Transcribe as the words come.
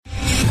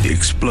the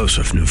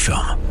explosive new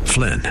film,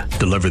 Flynn,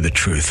 deliver the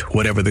truth,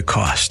 whatever the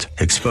cost.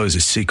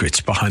 Exposes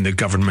secrets behind the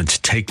government's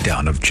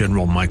takedown of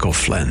General Michael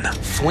Flynn.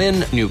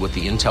 Flynn knew what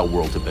the intel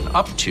world had been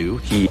up to.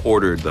 He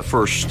ordered the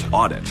first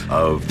audit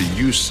of the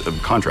use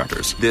of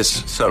contractors.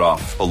 This set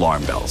off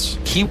alarm bells.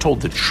 He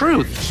told the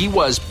truth. He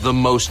was the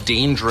most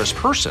dangerous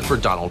person for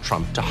Donald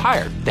Trump to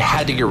hire. They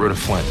had to get rid of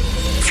Flynn.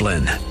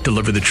 Flynn,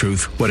 deliver the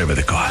truth, whatever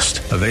the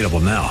cost. Available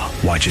now.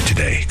 Watch it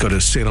today. Go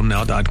to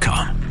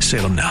salemnow.com.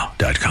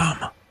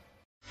 salemnow.com.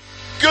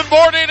 Good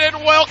morning and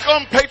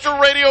welcome, Patriot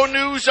Radio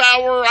News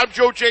Hour. I'm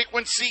Joe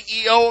Jaquin,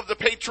 CEO of the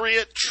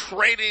Patriot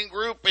Trading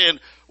Group, and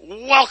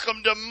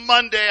welcome to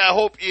Monday. I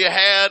hope you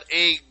had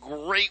a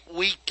great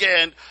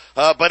weekend,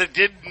 but it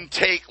didn't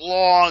take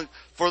long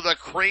for the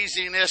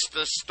craziness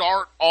to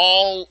start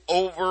all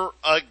over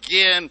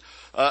again.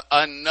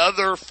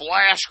 Another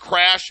flash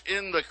crash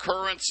in the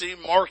currency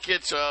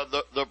markets.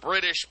 The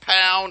British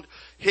pound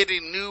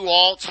hitting new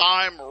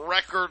all-time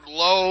record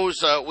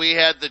lows. We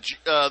had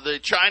the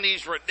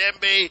Chinese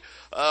renminbi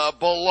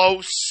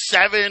below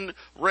 7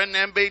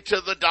 renminbi to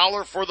the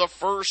dollar for the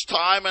first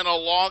time in a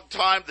long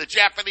time. The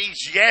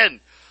Japanese yen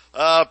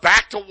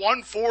back to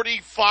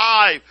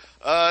 145.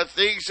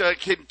 Things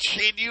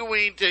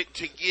continuing to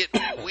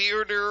get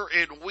weirder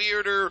and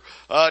weirder.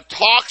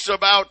 Talks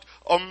about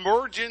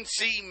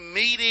emergency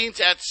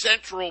meetings at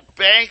central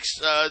banks.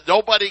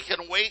 Nobody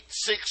can wait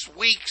 6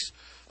 weeks.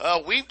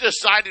 We've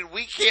decided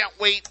we can't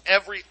wait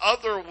every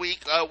other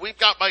week. We've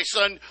got my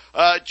son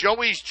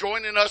Joey's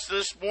joining us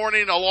this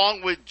morning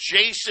along with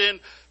Jason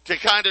to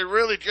kind of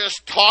really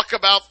just talk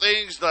about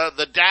things.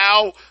 The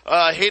Dow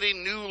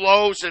hitting new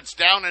lows. It's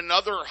down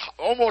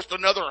almost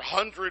another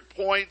 100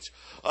 points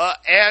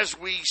as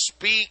we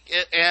speak,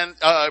 and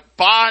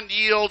bond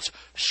yields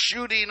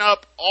shooting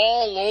up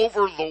all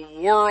over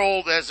the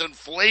world as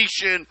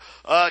inflation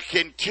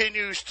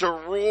continues to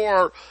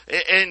roar.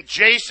 And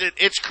Jason,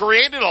 it's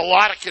created a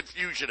lot of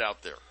confusion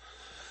out there.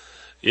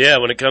 Yeah,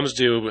 when it comes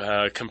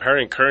to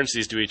comparing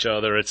currencies to each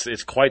other,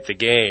 it's quite the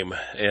game.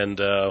 And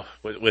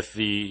with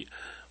the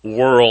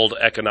world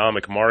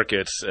economic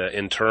markets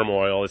in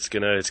turmoil, it's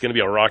gonna be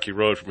a rocky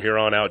road from here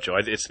on out,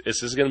 Joe. This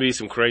is gonna be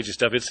some crazy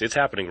stuff. It's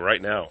happening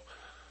right now.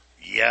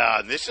 Yeah,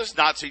 and this is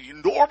not so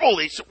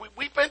normally. So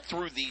we've been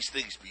through these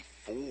things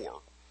before,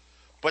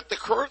 but the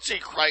currency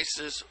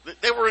crisis,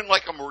 they were in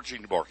like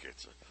emerging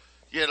markets,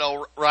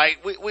 right?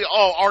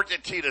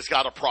 Argentina's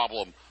got a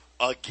problem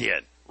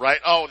again,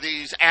 right? Oh,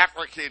 these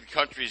African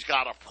countries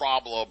got a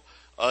problem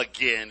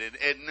again,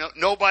 and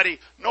nobody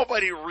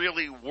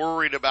really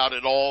worried about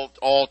it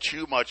all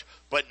too much.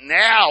 But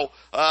now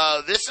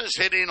this is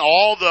hitting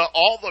all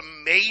the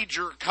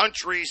major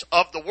countries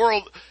of the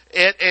world.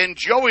 And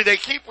Joey, they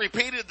keep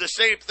repeating the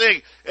same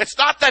thing. It's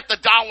not that the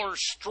dollar's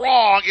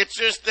strong; it's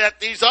just that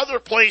these other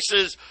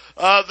places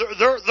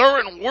they're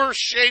in worse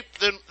shape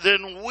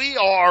than we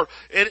are,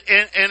 and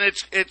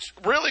it's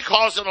really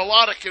causing a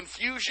lot of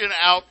confusion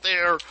out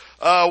there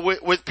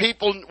with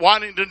people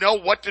wanting to know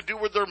what to do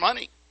with their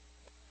money.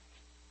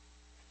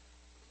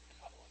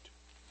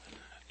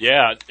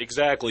 Yeah,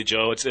 exactly,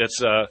 Joe. It's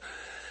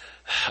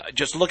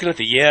just looking at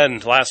the yen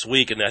last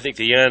week, and I think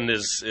the yen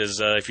is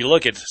if you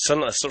look at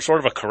some sort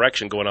of a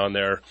correction going on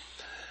there,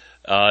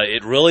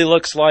 it really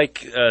looks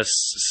like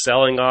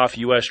selling off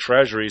U.S.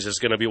 Treasuries is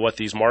going to be what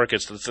these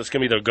markets. It's going to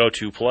be their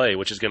go-to play,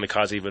 which is going to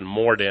cause even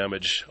more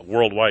damage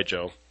worldwide,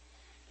 Joe.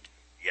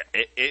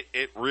 Yeah,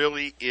 it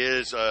really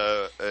is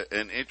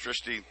an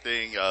interesting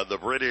thing. The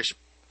British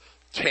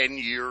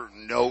 10-year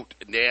note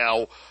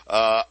now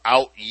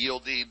out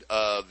yielding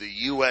the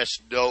U.S.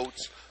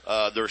 notes.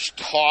 There's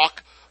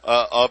talk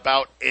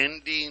about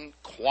ending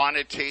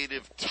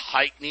quantitative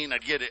tightening.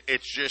 Again,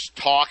 it's just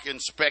talk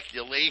and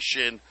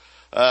speculation,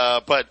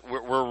 but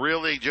we're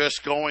really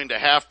just going to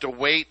have to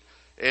wait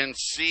and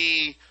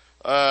see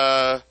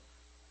how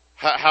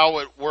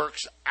it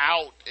works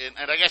out.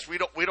 And I guess we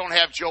don't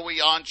have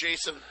Joey on,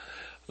 Jason.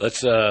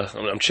 Let's.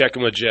 I'm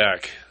checking with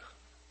Jack.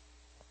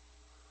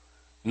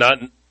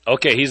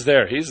 Okay, he's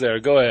there.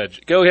 Go ahead,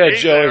 Joey.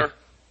 There.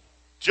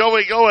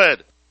 Joey, go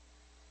ahead.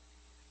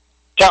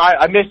 Yeah,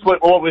 I missed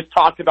what was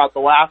talked about the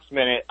last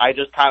minute. I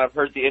just kind of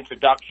heard the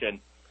introduction.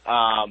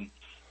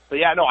 But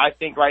yeah, no, I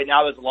think right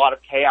now there's a lot of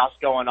chaos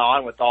going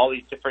on with all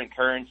these different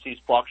currencies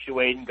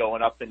fluctuating,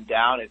 going up and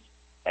down. It's,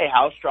 hey,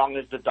 how strong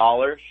is the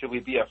dollar? Should we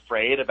be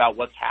afraid about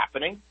what's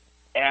happening?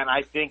 And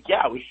I think,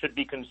 yeah, we should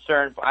be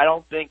concerned. I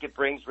don't think it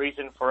brings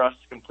reason for us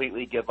to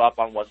completely give up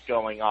on what's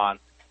going on.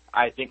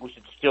 I think we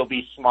should still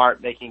be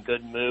smart, making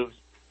good moves,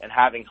 and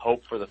having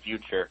hope for the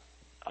future.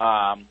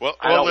 Well,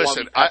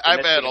 listen,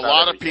 I've had a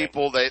lot of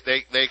people,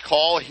 they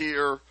call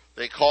here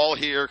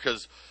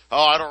because,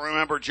 I don't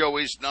remember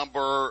Joey's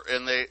number,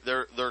 and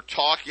they're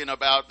talking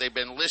about, they've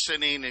been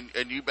listening,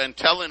 and you've been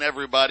telling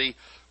everybody,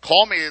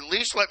 call me, at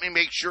least let me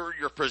make sure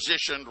you're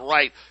positioned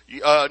right.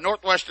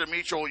 Northwestern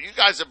Mutual, you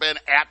guys have been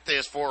at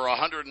this for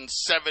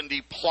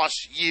 170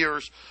 plus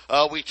years.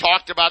 We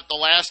talked about the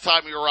last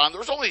time you were on.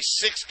 There's only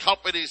 6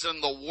 companies in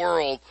the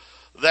world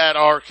that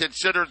are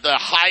considered the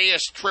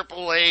highest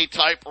AAA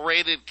type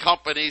rated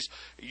companies.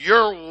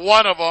 You're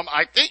one of them.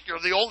 I think you're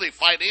the only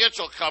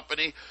financial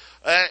company.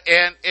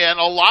 And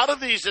a lot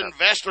of these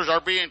investors are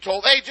being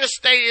told, hey, just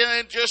stay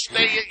in, just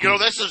stay in. You know,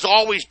 this has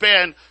always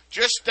been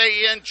just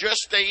stay in,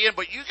 just stay in.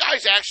 But you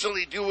guys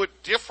actually do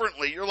it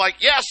differently. You're like,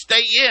 yeah,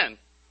 stay in.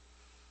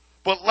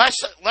 But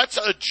let's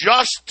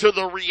adjust to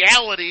the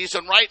realities.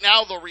 And right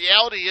now the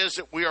reality is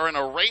that we are in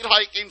a rate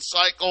hiking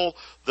cycle.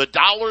 The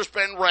dollar's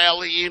been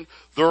rallying.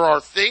 There are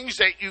things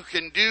that you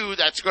can do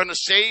that's going to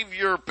save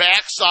your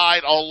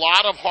backside a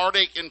lot of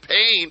heartache and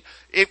pain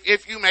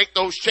if you make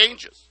those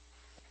changes.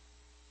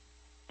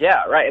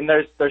 Yeah, right. And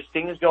there's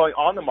things going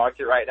on in the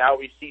market right now.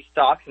 We see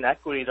stocks and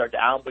equities are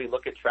down, but you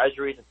look at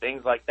treasuries and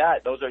things like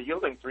that. Those are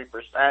yielding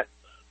 3%,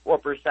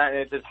 4%, and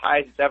it's as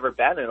high as it's ever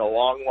been in a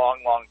long,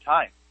 long, long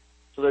time.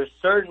 So there's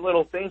certain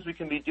little things we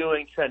can be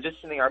doing,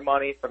 transitioning our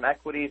money from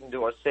equities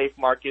into our safe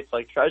markets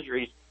like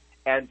treasuries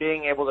and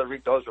being able to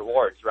reap those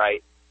rewards,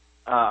 right?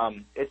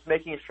 It's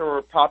making sure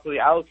we're properly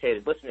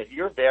allocated. Listen, if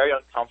you're very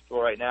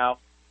uncomfortable right now,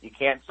 you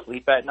can't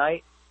sleep at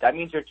night, that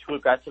means you're too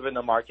aggressive in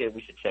the market.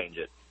 We should change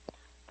it.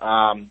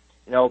 You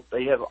know,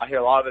 I hear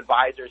a lot of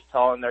advisors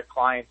telling their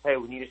clients, hey,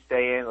 we need to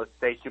stay in, let's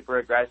stay super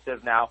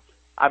aggressive. Now,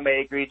 I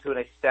may agree to an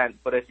extent,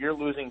 but if you're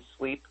losing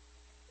sleep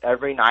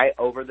every night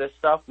over this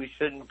stuff, we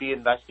shouldn't be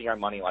investing our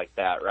money like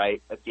that,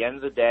 right? At the end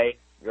of the day,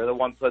 you're the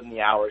one putting the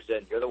hours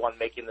in. You're the one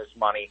making this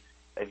money.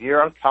 If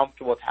you're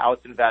uncomfortable with how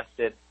it's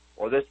invested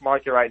or this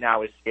market right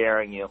now is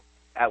scaring you,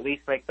 at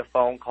least make the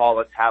phone call.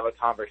 Let's have a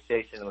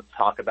conversation. Let's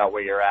talk about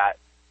where you're at.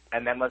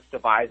 And then let's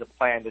devise a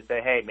plan to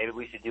say, hey, maybe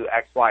we should do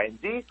X, Y, and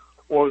Z,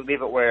 or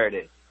leave it where it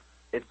is.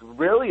 It's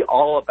really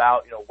all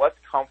about, you know, what's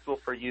comfortable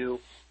for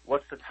you,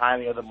 what's the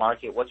timing of the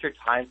market, what's your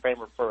time frame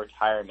for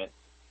retirement,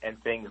 and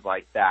things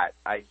like that.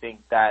 I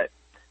think that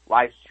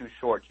life's too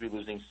short to be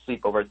losing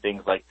sleep over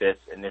things like this,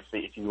 and if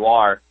you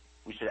are,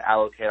 we should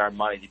allocate our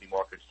money to be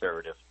more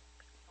conservative.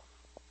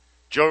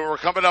 Joey, we're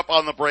coming up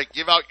on the break.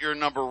 Give out your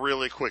number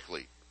really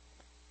quickly.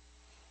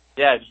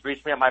 Yeah, just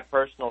reach me on my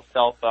personal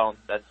cell phone.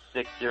 That's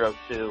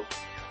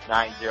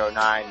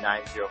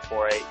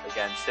 602-909-9048.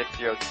 Again,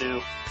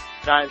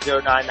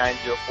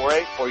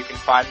 602-909-9048, or you can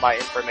find my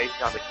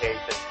information on the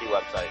KHNC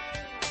website.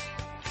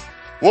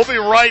 We'll be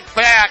right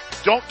back.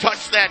 Don't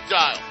touch that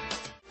dial.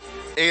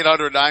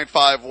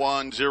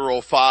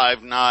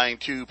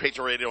 800-951-0592,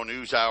 Patriot Radio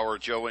News Hour,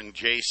 Joe and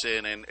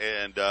Jason, and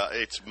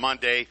it's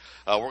Monday.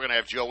 We're going to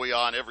have Joey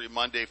on every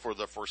Monday for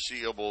the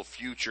foreseeable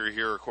future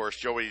here. Of course,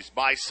 Joey's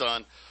my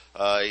son.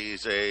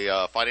 He's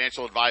a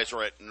financial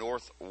advisor at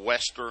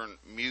Northwestern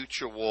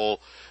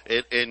Mutual.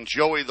 And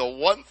Joey, the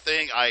one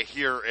thing I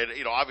hear, and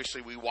you know,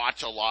 obviously we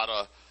watch a lot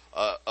of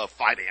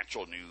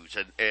financial news,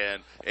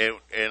 and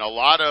a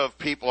lot of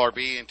people are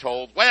being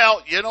told,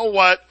 well, you know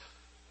what,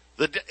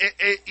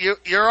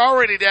 you're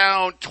already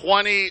down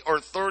 20 or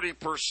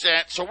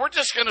 30%, so we're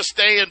just going to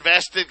stay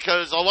invested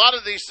because a lot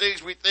of these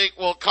things we think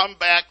will come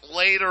back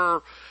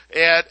later,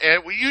 and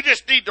you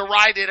just need to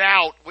ride it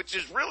out, which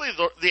is really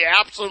the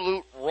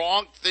absolute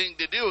wrong thing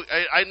to do.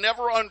 I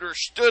never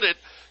understood it,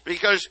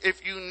 because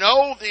if you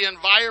know the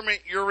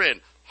environment you're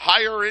in,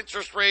 higher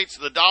interest rates,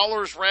 the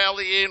dollar's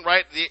rallying,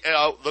 right?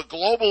 The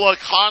global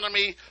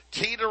economy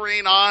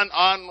teetering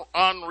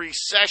on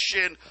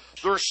recession.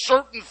 There are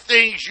certain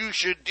things you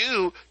should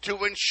do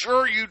to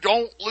ensure you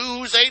don't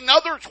lose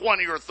another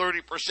 20 or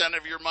 30%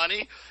 of your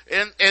money.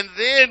 And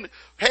then,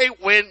 hey,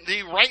 when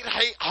the rate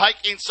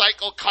hiking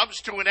cycle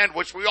comes to an end,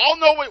 which we all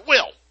know it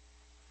will,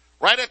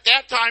 right at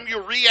that time you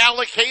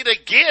reallocate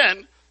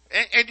again.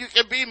 And you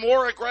can be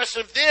more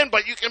aggressive then,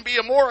 but you can be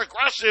more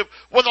aggressive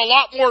with a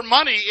lot more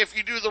money if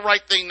you do the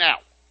right thing now.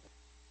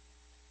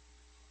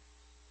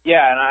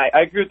 Yeah, and I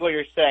agree with what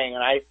you're saying,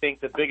 and I think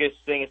the biggest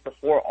thing is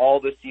before all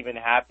this even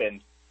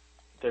happened,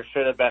 there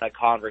should have been a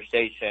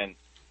conversation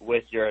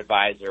with your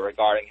advisor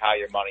regarding how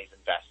your money's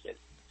invested.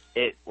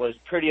 It was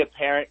pretty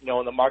apparent, you know,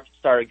 when the market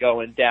started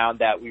going down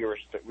that we were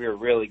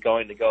really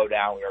going to go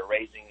down. We were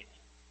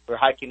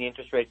hiking the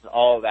interest rates and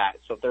all of that.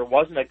 So if there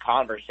wasn't a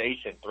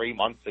conversation 3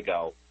 months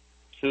ago,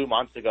 2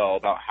 months ago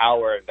about how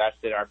we're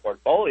invested in our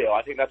portfolio,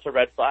 I think that's a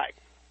red flag.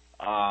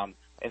 And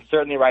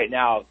certainly right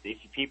now, if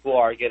people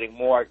are getting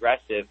more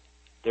aggressive,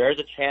 there is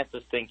a chance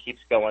this thing keeps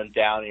going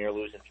down and you're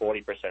losing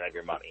 40% of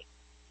your money.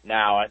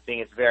 Now, I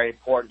think it's very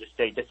important to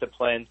stay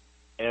disciplined,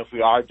 and if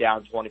we are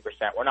down 20%,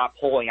 we're not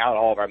pulling out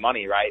all of our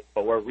money, right?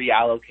 But we're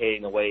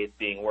reallocating the way it's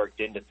being worked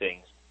into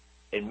things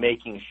and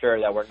making sure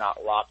that we're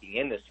not locking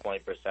in this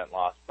 20%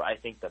 loss. But I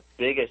think the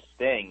biggest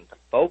thing to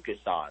focus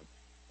on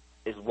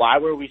is why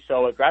were we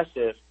so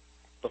aggressive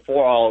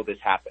before all of this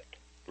happened,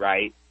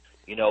 right?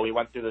 You know, we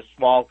went through the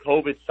small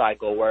COVID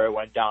cycle where it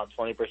went down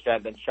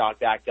 20%, then shot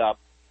back up.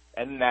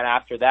 And then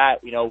after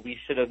that, you know, we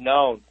should have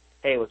known,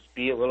 hey, let's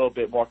be a little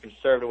bit more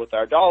conservative with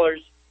our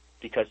dollars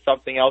because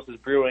something else is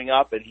brewing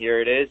up, and here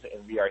it is,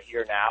 and we are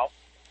here now.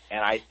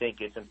 And I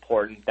think it's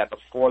important that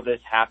before this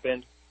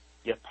happened,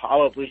 you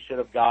probably should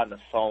have gotten a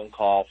phone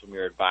call from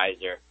your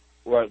advisor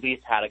or at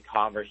least had a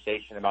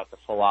conversation about the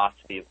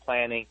philosophy of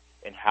planning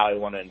in how we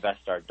want to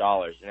invest our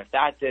dollars. And if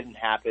that didn't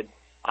happen,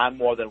 I'm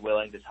more than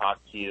willing to talk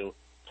to you,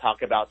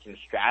 talk about some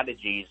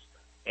strategies,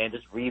 and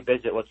just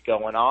revisit what's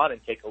going on and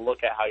take a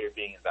look at how you're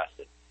being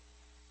invested.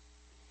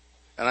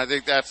 And I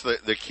think that's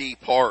the key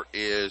part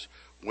is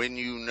when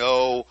you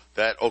know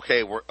that,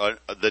 okay,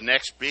 the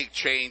next big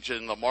change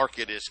in the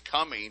market is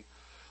coming.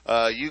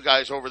 You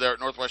guys over there at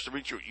Northwestern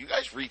Mutual, you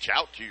guys reach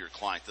out to your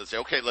clients and say,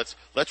 okay, let's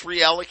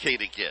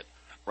reallocate again,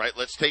 right?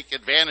 Let's take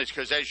advantage,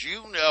 because as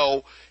you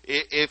know,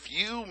 if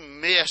you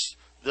miss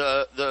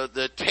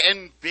the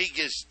 10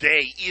 biggest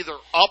day, either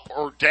up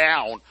or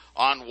down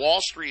on Wall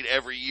Street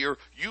every year,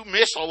 you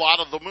miss a lot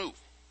of the move.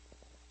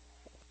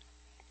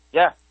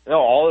 Yeah, no,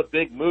 all the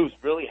big moves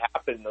really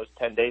happen in those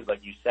 10 days,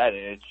 like you said,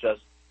 and it's just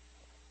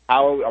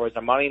is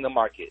our money in the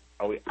market?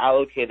 Are we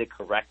allocated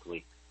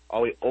correctly?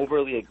 Are we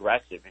overly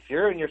aggressive? If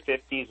you're in your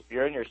 50s, if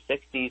you're in your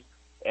 60s,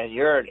 and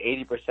you're at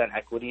 80%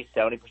 equities,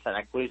 70%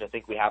 equities, I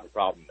think we have a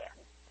problem there.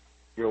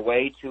 You're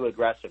way too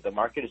aggressive. The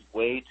market is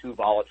way too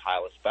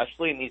volatile,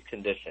 especially in these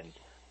conditions.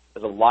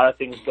 There's a lot of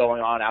things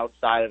going on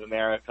outside of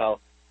America.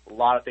 A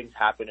lot of things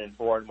happen in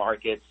foreign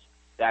markets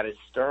that is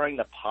stirring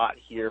the pot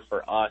here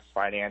for us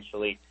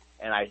financially.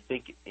 And I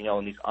think,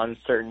 in these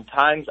uncertain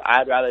times,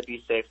 I'd rather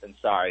be safe than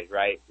sorry,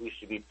 right? We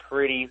should be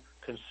pretty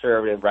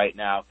conservative right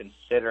now,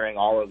 considering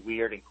all the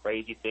weird and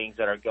crazy things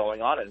that are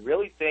going on, and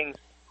really things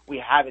we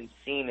haven't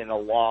seen in a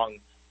long,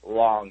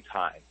 long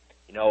time.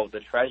 The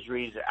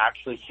Treasuries are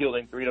actually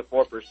yielding 3 to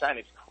 4%.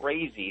 It's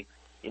crazy.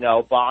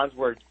 Bonds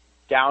were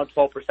down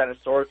 12%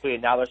 historically,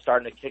 and now they're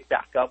starting to kick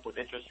back up with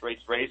interest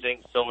rates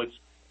raising. So it's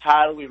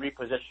how do we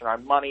reposition our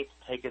money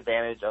to take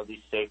advantage of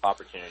these safe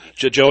opportunities?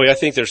 Joey, I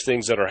think there's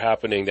things that are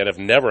happening that have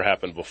never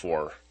happened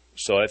before.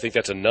 So I think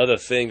that's another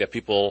thing that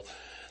people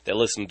that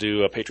listen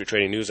to Patriot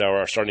Trading News Hour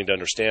are starting to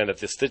understand, that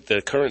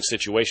the current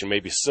situation may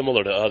be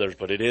similar to others,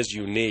 but it is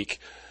unique.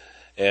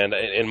 And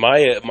in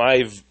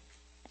my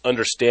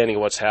understanding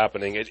of what's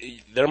happening,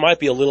 there might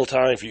be a little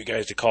time for you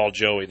guys to call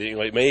Joey.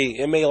 It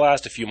may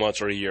last a few months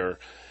or a year.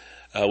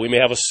 We may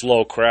have a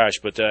slow crash,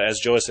 but as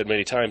Joe has said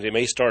many times, it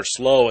may start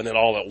slow and then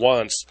all at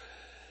once.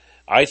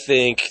 I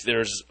think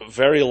there's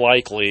very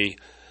likely,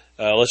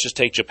 let's just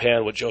take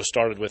Japan, what Joe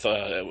started with,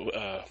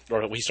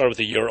 or we started with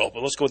the euro,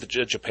 but let's go with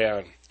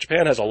Japan.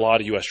 Japan has a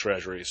lot of U.S.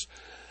 Treasuries.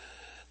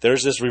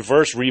 There's this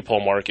reverse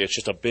repo market. It's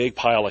just a big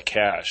pile of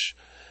cash.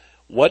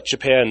 What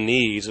Japan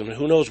needs, and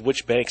who knows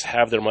which banks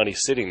have their money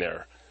sitting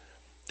there,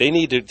 they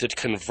need to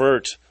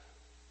convert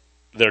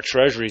their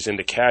treasuries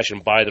into cash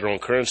and buy their own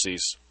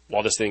currencies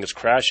while this thing is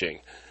crashing.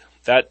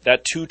 That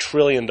 $2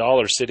 trillion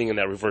sitting in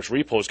that reverse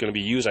repo is going to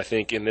be used, I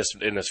think, in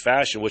this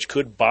fashion, which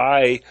could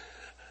buy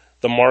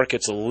the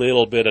markets a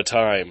little bit of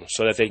time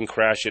so that they can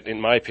crash it,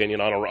 in my opinion,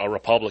 on a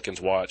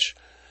Republican's watch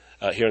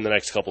here in the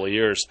next couple of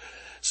years.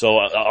 So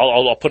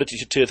I'll put it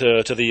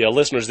to the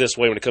listeners this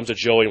way when it comes to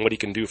Joey and what he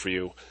can do for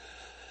you.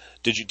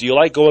 Do you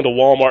like going to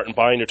Walmart and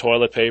buying your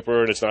toilet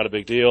paper and it's not a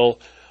big deal?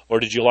 Or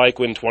did you like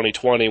when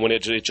 2020 when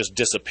it just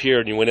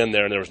disappeared and you went in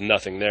there and there was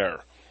nothing there?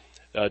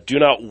 Do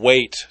not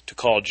wait to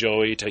call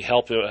Joey to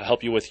help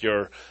you with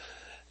your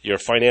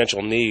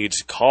financial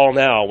needs. Call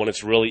now when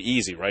it's really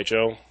easy, right,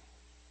 Joe?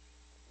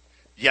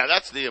 Yeah,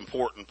 that's the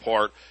important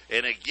part.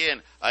 And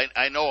again,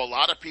 I know a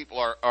lot of people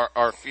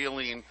are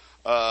feeling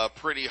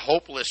pretty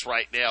hopeless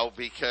right now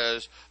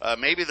because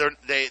maybe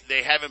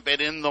they haven't been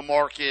in the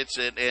markets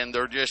and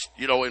they're just,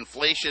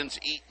 inflation's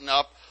eating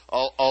up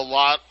a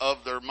lot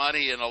of their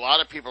money, and a lot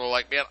of people are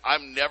like, man,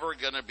 I'm never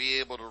going to be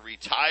able to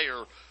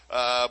retire.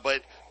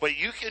 But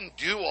you can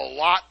do a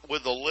lot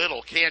with a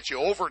little, can't you?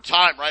 Over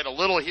time, right? A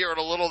little here and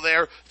a little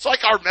there. It's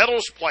like our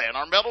metals plan.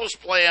 Our metals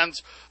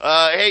plans,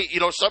 hey,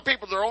 some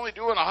people, they're only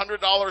doing $100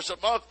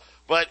 a month,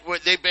 but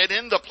they've been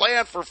in the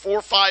plan for 4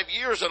 or 5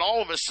 years, and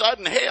all of a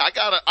sudden, hey, I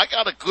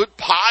got a good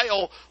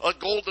pile of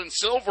gold and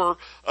silver,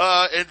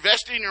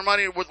 investing your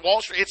money with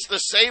Wall Street. It's the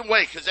same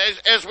way, because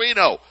as we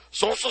know,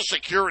 Social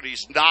Security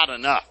is not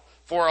enough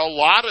for a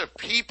lot of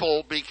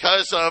people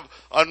because of,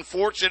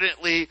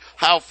 unfortunately,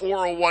 how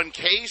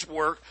 401ks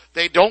work.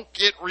 They don't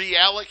get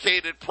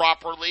reallocated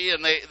properly,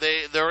 and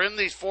they're in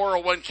these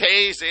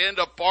 401ks. They end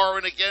up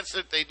borrowing against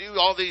it. They do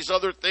all these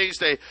other things.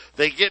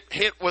 They get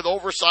hit with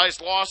oversized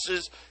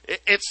losses.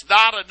 It's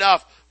not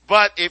enough.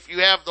 But if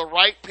you have the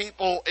right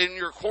people in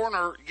your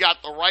corner, you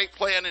got the right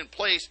plan in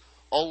place,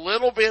 a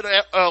little bit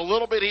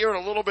here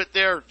and a little bit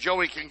there,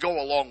 Joey, can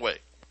go a long way.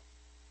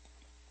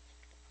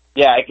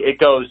 Yeah, it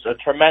goes a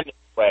tremendous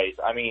ways.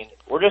 I mean,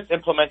 we're just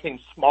implementing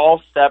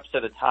small steps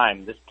at a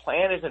time. This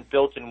plan isn't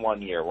built in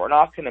 1 year. We're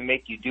not going to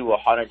make you do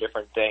 100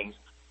 different things.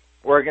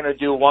 We're going to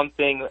do one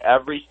thing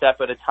every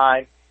step at a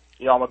time.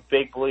 I'm a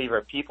big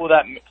believer.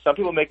 Some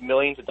people make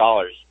millions of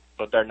dollars,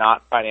 but they're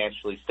not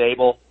financially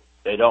stable.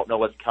 They don't know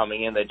what's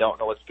coming in. They don't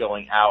know what's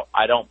going out.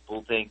 I don't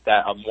think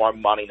that more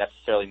money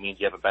necessarily means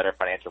you have a better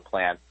financial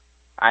plan.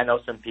 I know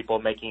some people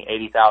making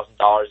 $80,000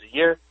 a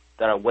year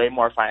that are way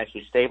more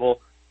financially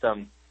stable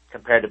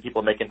compared to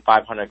people making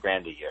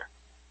 $500,000 a year.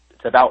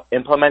 It's about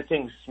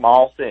implementing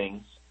small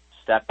things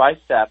step by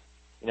step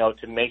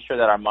to make sure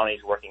that our money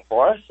is working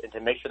for us and to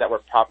make sure that we're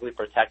properly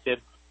protected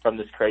from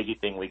this crazy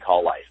thing we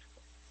call life.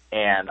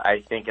 And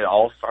I think it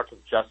all starts with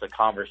just a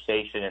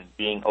conversation and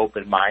being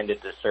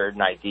open-minded to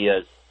certain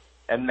ideas,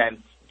 and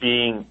then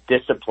being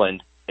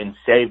disciplined in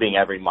saving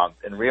every month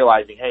and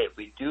realizing, hey, if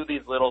we do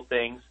these little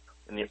things,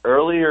 and the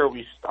earlier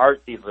we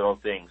start these little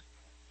things,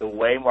 the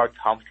way more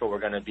comfortable we're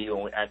going to be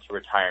when we enter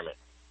retirement.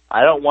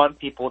 I don't want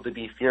people to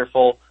be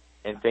fearful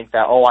and think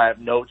that, I have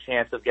no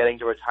chance of getting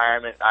to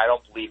retirement. I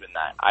don't believe in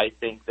that. I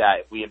think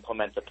that if we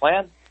implement a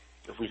plan,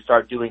 if we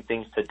start doing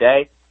things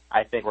today,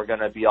 I think we're going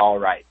to be all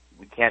right.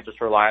 We can't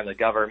just rely on the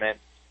government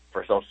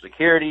for Social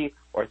Security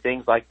or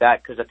things like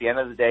that, because at the end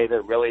of the day,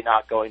 they're really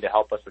not going to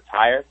help us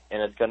retire,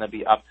 and it's going to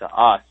be up to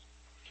us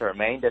to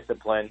remain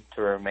disciplined,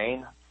 to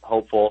remain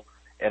hopeful,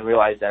 and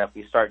realize that if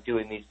we start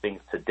doing these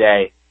things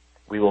today,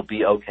 we will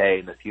be okay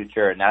in the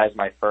future. And that is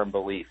my firm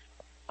belief,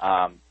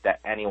 that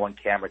anyone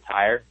can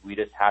retire. We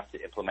just have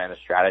to implement a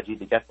strategy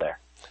to get there.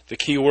 The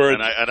key word.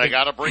 And I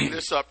got to bring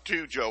this up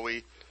too,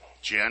 Joey.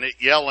 Janet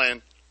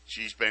Yellen,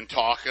 she's been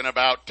talking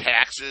about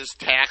taxes,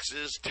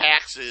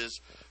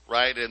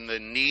 right? And the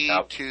need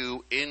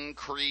to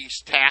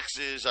increase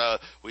taxes.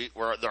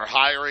 They're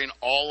hiring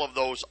all of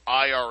those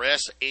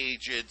IRS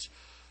agents.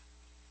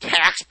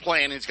 Tax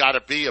planning's got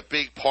to be a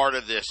big part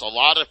of this. A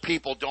lot of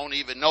people don't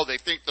even know. They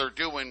think they're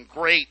doing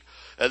great,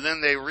 and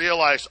then they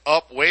realize,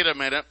 wait a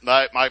minute,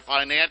 my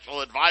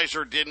financial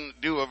advisor didn't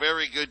do a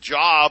very good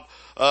job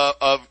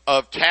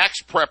of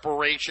tax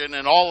preparation,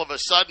 and all of a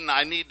sudden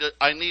I need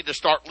to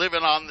start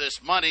living on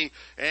this money,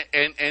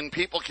 and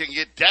people can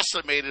get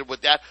decimated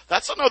with that.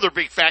 That's another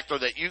big factor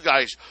that you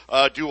guys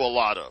do a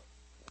lot of.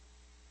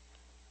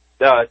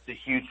 No, it's a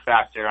huge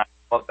factor. I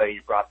love that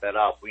you brought that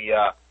up.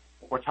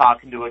 We're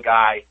talking to a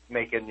guy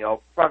making,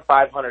 around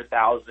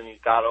 $500,000.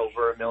 He's got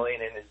over $1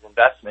 million in his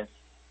investments.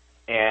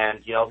 And,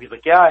 he's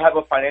like, I have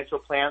a financial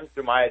plan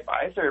through my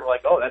advisor. We're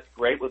like, that's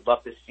great. We'd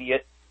love to see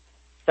it.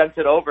 Sent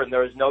it over, and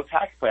there was no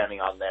tax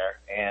planning on there.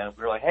 And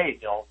we were like, hey,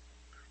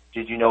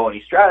 did you know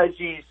any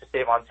strategies to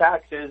save on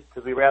taxes?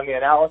 Because we ran the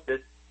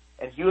analysis,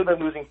 and he would have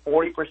been losing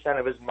 40%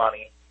 of his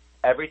money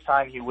every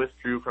time he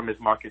withdrew from his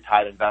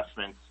market-tied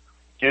investments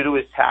due to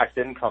his tax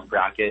income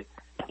bracket.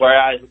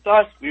 Whereas with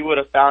us, we would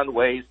have found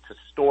ways to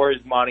store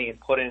his money and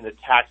put it into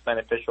tax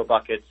beneficial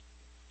buckets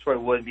so we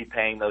wouldn't be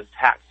paying those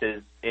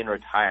taxes in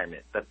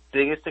retirement. The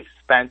biggest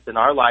expense in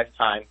our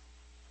lifetime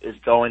is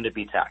going to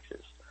be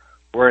taxes.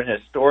 We're in a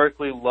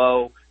historically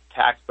low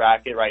tax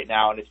bracket right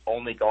now, and it's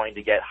only going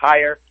to get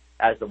higher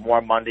as the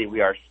more money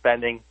we are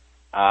spending.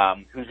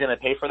 Who's going to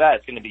pay for that?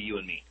 It's going to be you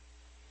and me.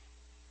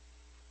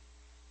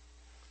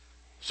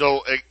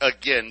 So,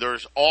 again,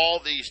 there's all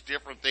these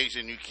different things,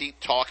 and you keep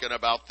talking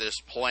about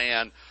this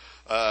plan,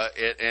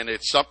 and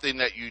it's something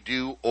that you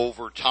do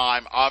over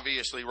time.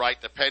 Obviously, right,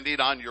 depending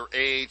on your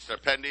age,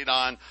 depending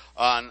on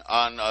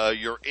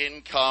your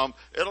income,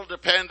 it'll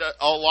depend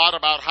a lot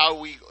about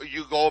how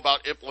you go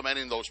about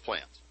implementing those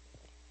plans.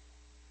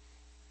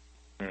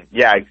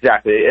 Yeah,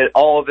 exactly.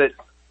 All of it,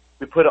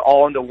 we put it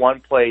all into one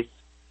place.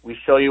 We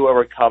show you where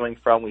we're coming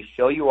from. We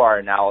show you our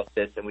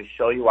analysis, and we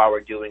show you why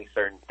we're doing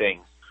certain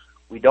things.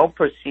 We don't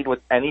proceed with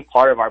any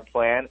part of our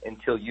plan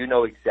until you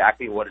know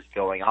exactly what is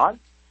going on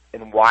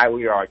and why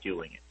we are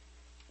doing it.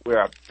 We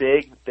are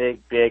big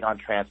on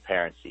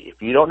transparency.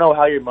 If you don't know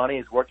how your money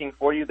is working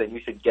for you, then you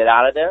should get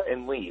out of there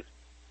and leave.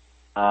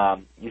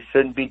 You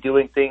shouldn't be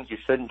doing things. You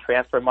shouldn't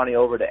transfer money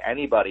over to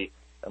anybody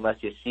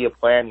unless you see a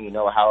plan and you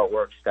know how it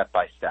works step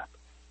by step.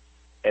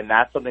 And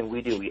that's something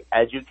we do. We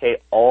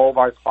educate all of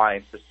our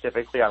clients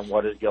specifically on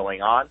what is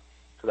going on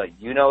so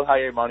that you know how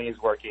your money is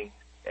working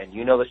and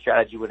you know the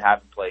strategy you would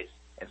have in place,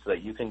 and so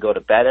that you can go to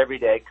bed every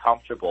day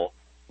comfortable,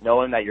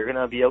 knowing that you're going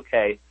to be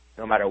okay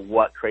no matter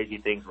what crazy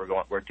things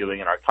we're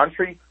doing in our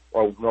country,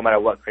 or no matter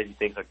what crazy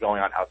things are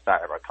going on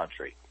outside of our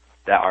country.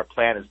 That our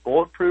plan is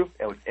bulletproof,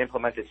 and we've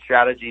implemented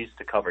strategies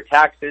to cover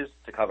taxes,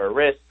 to cover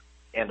risk,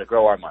 and to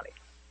grow our money.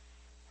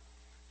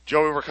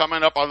 Joey, we're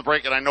coming up on the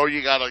break, and I know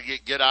you got to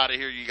get out of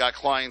here. You got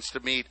clients to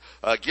meet.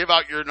 Give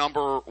out your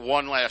number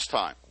one last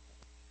time.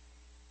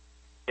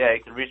 Yeah,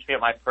 you can reach me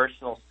at my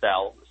personal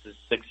cell. This is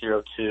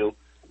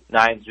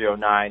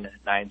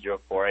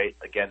 602-909-9048.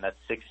 Again, that's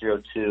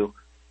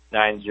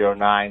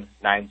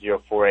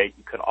 602-909-9048.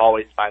 You can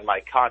always find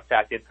my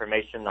contact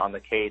information on the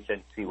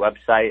KHNC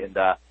website, and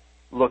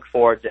look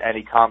forward to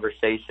any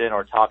conversation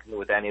or talking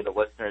with any of the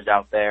listeners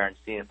out there and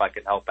seeing if I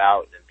can help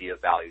out and be of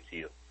value to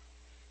you.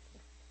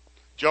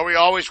 Joey,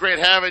 always great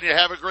having you.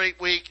 Have a great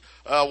week.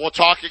 We'll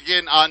talk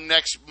again on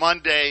next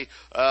Monday.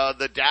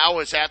 The Dow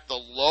is at the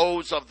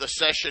lows of the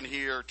session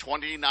here,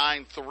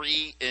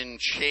 29.3 and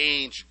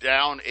change,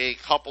 down a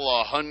couple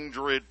of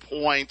 100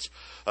 points.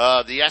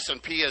 The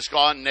S&P has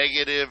gone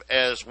negative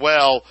as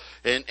well.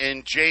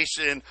 And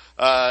Jason,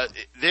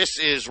 this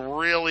is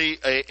really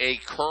a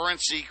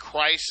currency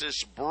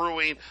crisis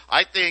brewing.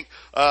 I think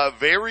a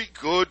very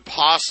good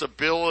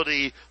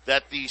possibility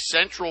that the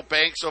central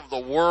banks of the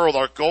world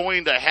are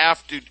going to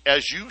have to,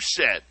 as you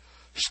said,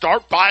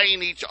 start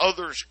buying each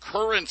other's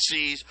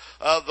currencies.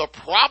 The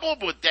problem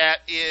with that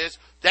is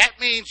that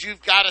means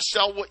you've got to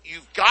sell what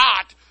you've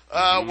got,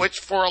 which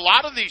for a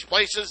lot of these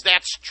places,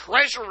 that's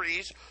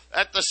treasuries.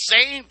 At the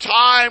same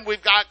time,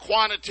 we've got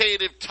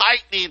quantitative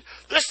tightening.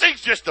 This thing's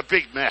just a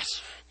big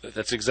mess.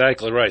 That's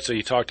exactly right. So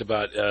you talked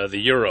about the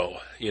euro.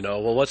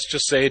 Well, let's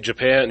just say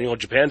Japan.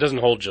 Japan doesn't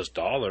hold just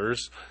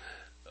dollars.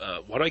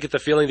 Why do I get the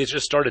feeling they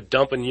just started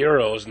dumping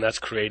euros, and that's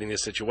creating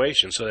this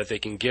situation so that they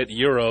can get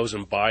euros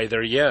and buy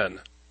their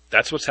yen?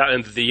 That's what's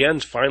happening. The yen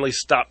finally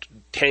stopped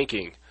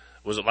tanking.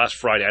 Was it last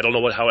Friday? I don't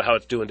know how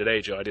it's doing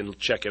today, Joe. I didn't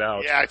check it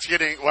out. Yeah,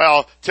 today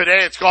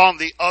it's gone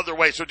the other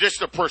way. So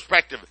just a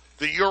perspective,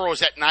 the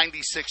euro's at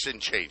 96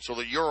 and change. So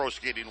the euro's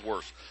getting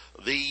worse.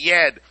 The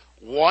yen,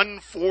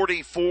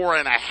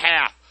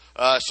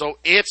 144.5. So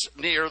it's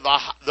near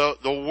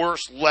the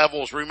worst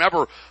levels.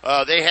 Remember,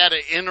 they had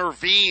to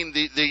intervene.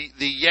 The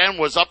yen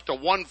was up to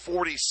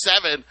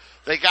 147.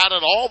 They got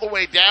it all the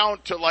way down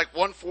to like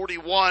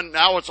 141.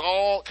 Now it's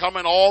all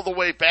coming all the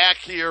way back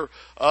here.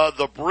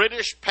 The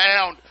British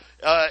pound,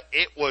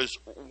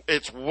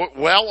 it's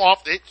well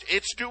off.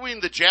 It's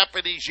doing the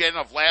Japanese yen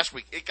of last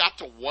week. It got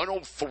to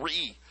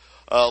 103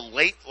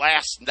 late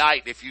last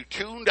night. If you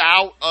tuned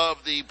out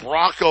of the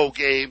Bronco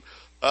game,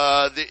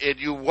 and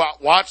you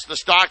watch the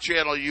stock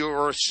channel, you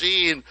were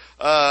seeing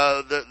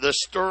the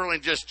sterling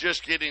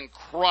just getting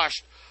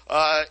crushed.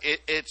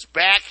 It's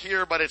back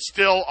here, but it's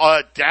still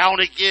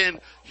down again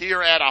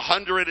here at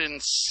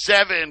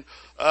 107.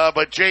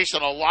 But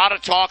Jason, a lot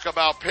of talk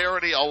about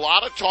parity, a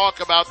lot of talk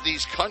about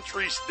these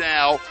countries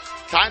now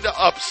kind of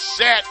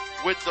upset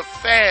with the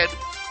Fed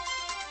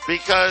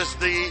because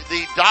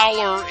the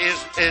dollar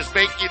is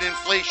making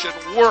inflation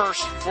worse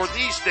for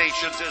these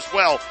nations as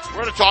well.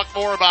 We're going to talk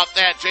more about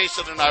that,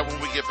 Jason and I, when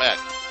we get back.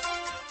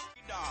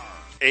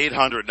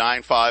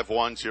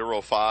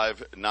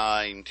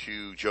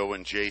 800-951-0592. Joe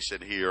and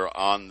Jason here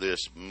on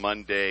this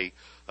Monday.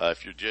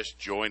 If you're just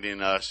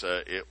joining us,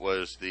 it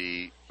was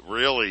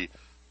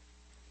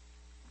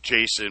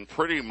Jason,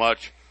 pretty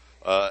much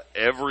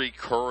every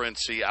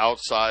currency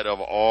outside of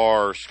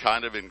ours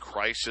kind of in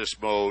crisis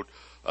mode.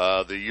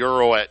 The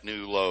euro at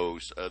new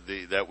lows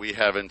that we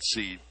haven't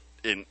seen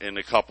in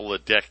a couple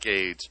of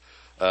decades.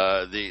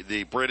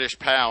 The British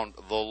pound,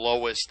 the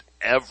lowest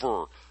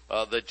ever.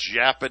 The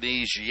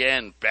Japanese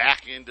yen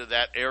back into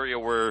that area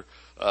where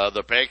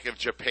the Bank of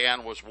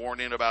Japan was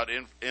warning about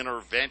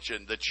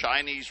intervention. The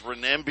Chinese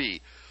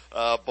renminbi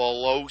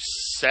below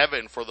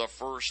 7 for the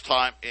first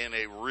time in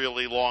a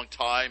really long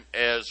time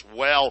as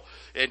well.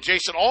 And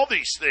Jason, all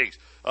these things,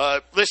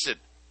 listen,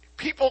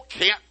 people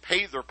can't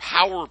pay their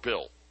power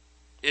bill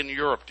in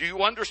Europe. Do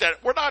you understand?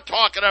 We're not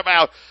talking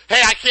about,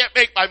 hey, I can't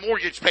make my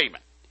mortgage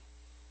payment.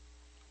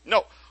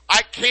 No,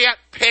 I can't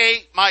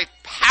pay my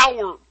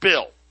power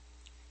bill.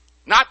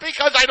 Not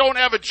because I don't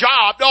have a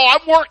job. No,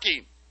 I'm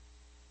working.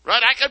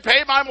 Right? I can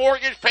pay my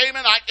mortgage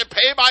payment. I can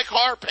pay my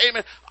car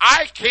payment.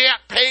 I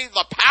can't pay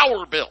the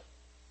power bill.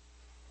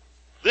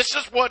 This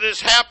is what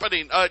is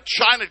happening.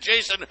 China,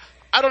 Jason,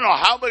 I don't know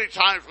how many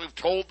times we've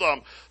told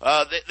them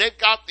they've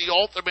got the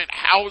ultimate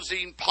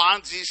housing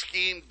Ponzi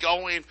scheme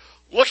going.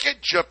 Look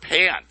at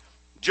Japan.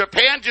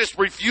 Japan just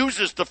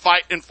refuses to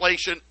fight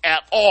inflation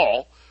at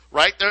all,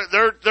 right?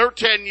 Their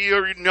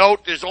 10-year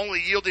note is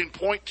only yielding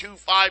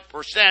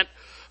 0.25%.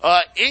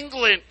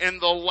 England, in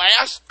the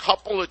last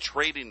couple of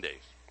trading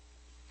days,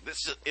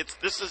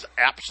 this is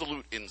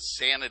absolute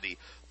insanity.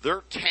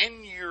 Their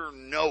 10-year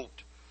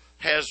note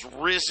has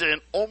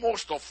risen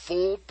almost a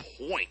full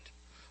point.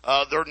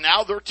 Their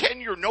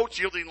 10-year notes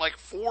yielding like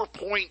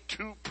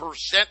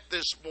 4.2%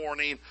 this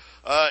morning.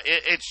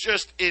 It's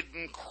just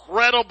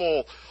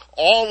incredible,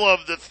 all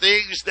of the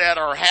things that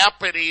are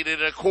happening.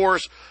 And, of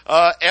course,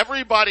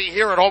 everybody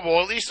here at home,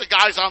 well, at least the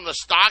guys on the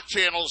stock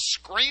channels,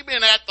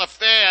 screaming at the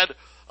Fed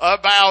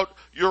about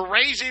you're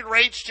raising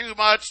rates too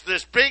much.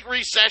 This big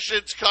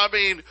recession's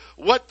coming.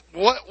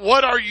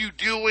 What are you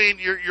doing?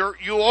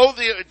 You owe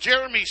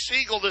Jeremy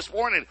Siegel this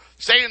morning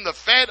saying the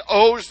Fed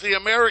owes the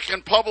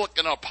American public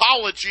an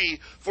apology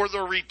for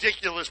their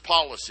ridiculous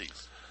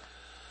policies.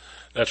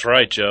 That's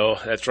right, Joe.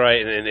 That's right,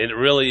 and it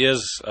really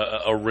is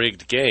a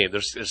rigged game.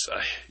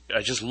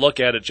 I just look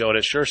at it, Joe, and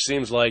it sure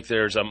seems like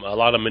there's a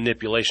lot of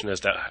manipulation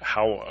as to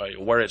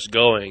where it's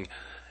going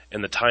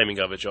and the timing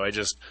of it, Joe.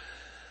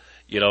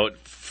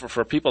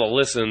 For people to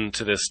listen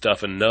to this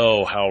stuff and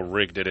know how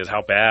rigged it is,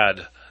 how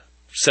bad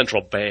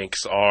central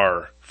banks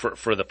are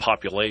for the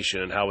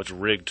population and how it's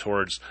rigged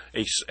towards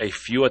a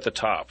few at the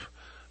top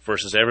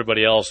versus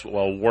everybody else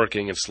while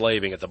working and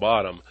slaving at the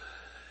bottom,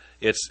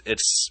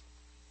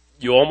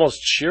 you almost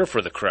cheer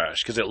for the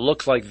crash because it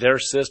looks like their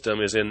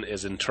system is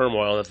in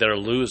turmoil and that they're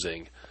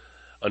losing.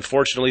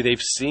 Unfortunately,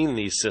 they've seen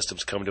these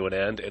systems come to an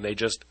end and they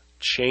just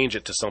change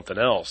it to something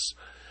else.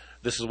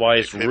 This is why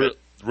it's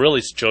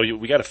really, Joe,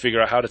 we got to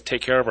figure out how to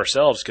take care of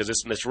ourselves because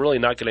it's really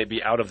not going to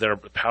be out of their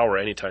power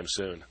anytime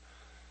soon.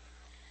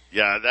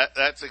 Yeah,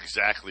 that's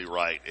exactly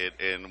right.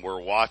 And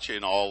we're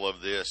watching all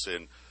of this,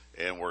 and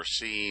we're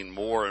seeing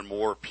more and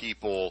more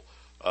people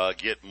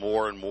get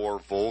more and more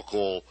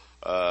vocal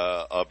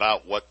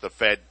about what the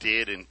Fed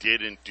did and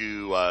didn't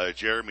do.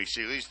 Jeremy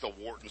Siegel, he's the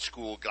Wharton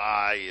School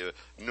guy,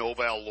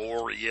 Nobel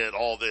laureate,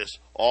 all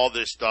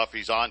this stuff.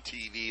 He's on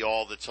TV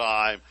all the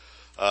time,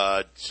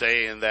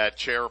 saying that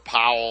Chair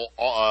Powell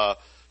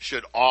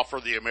should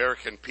offer the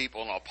American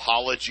people an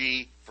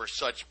apology for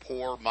such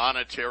poor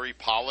monetary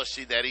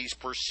policy that he's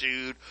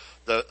pursued,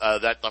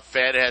 that the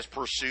Fed has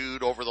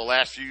pursued over the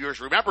last few years.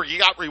 Remember, he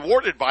got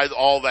rewarded by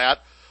all that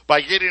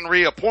by getting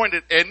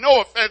reappointed. And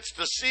no offense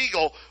to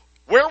Siegel,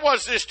 where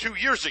was this 2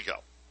 years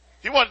ago?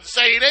 He wasn't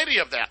saying any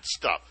of that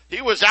stuff.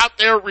 He was out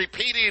there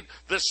repeating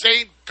the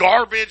same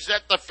garbage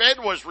that the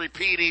Fed was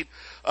repeating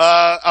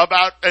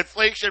about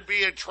inflation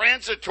being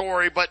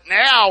transitory. But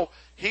now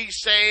he's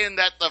saying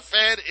that the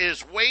Fed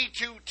is way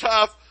too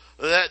tough,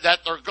 that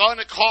they're going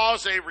to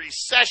cause a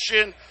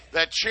recession,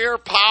 that Chair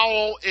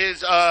Powell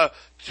is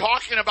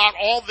talking about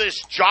all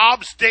this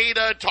jobs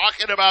data,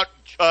 talking about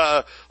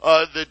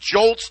the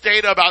JOLTS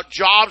data about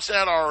jobs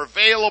that are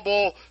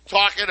available,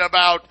 talking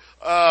about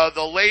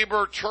the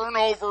labor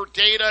turnover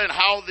data and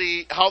how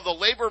the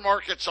labor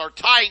markets are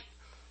tight.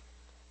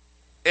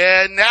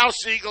 And now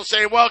Siegel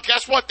saying, well,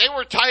 guess what? They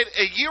were tight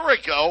a year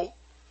ago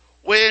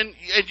and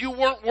you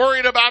weren't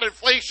worried about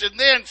inflation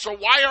then, so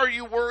why are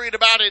you worried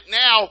about it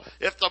now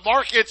if the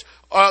markets,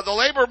 the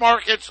labor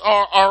markets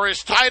are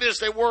as tight as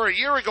they were a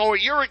year ago? A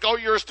year ago,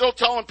 you were still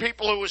telling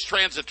people it was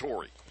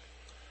transitory.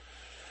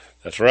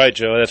 That's right,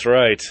 Joe. That's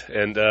right.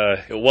 And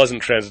it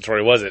wasn't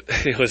transitory, was it?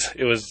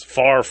 It was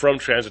far from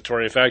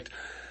transitory. In fact,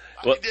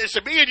 so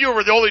me and you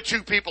were the only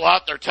two people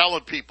out there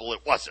telling people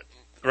it wasn't.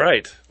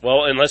 Right.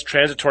 Well, unless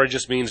transitory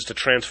just means to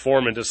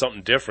transform into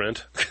something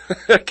different,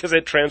 because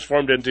it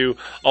transformed into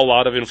a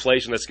lot of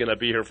inflation that's going to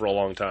be here for a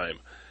long time.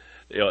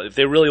 You know, if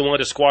they really wanted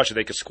to squash it,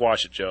 they could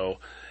squash it, Joe.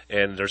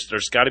 And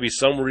there's got to be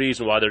some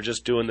reason why they're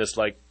just doing this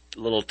like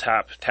little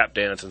tap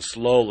dance and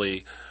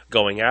slowly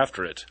going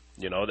after it.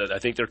 You know, that I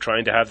think they're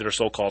trying to have their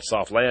so-called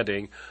soft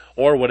landing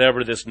or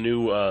whatever this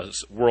new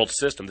world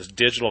system, this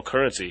digital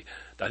currency.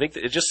 I think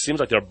it just seems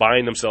like they're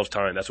buying themselves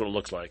time. That's what it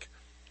looks like.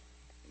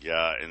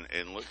 Yeah,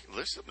 and look,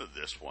 listen to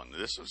this one.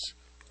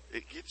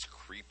 It gets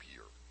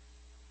creepier.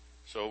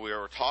 So we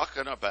are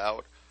talking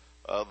about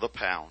the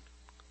pound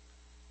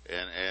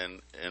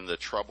and the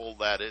trouble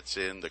that it's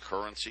in. The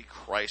currency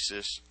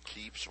crisis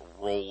keeps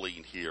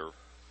rolling here.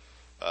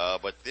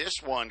 But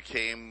this one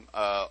came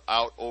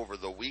out over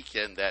the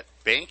weekend that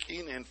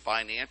banking and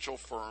financial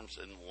firms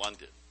in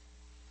London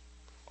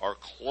are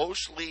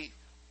closely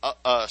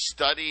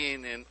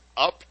studying and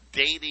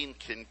updating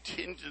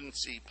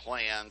contingency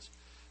plans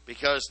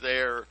because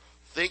they're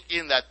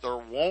thinking that there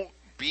won't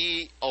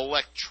be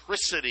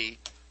electricity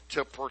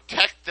to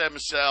protect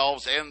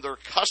themselves and their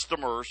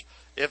customers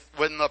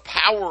when the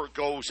power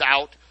goes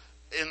out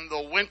in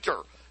the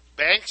winter.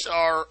 Banks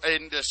are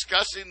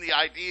discussing the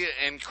idea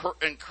and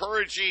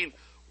encouraging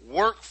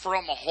work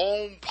from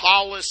home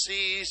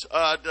policies,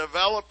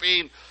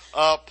 developing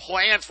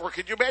plans for.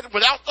 Could you imagine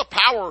without the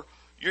power,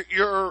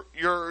 your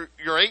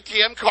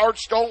ATM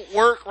cards don't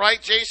work,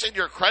 right, Jason?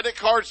 Your credit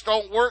cards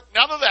don't work.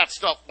 None of that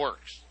stuff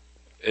works.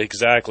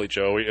 Exactly,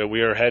 Joe. We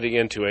are heading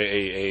into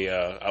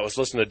I was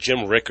listening to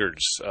Jim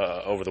Rickards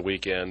over the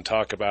weekend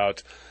talk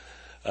about.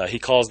 He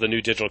calls the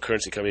new digital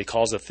currency company. He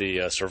calls it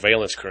the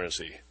surveillance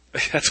currency.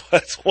 That's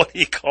what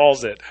he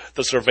calls it.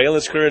 The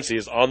surveillance currency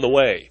is on the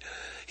way.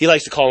 He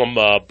likes to call them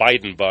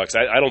Biden bucks.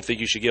 I don't think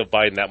you should give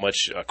Biden that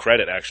much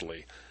credit.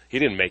 Actually, he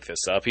didn't make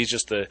this up. He's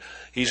just the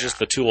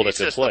tool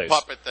that's in place. The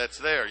puppet that's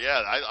there.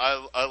 Yeah,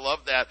 I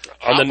love that.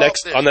 On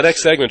the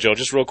next segment, Joe,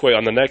 just real quick.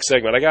 On the next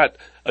segment, I got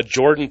a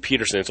Jordan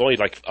Peterson. It's only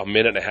like a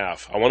minute and a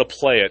half. I want to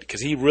play it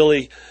because he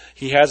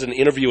has an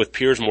interview with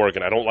Piers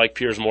Morgan. I don't like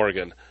Piers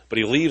Morgan, but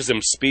he leaves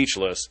him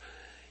speechless.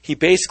 He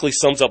basically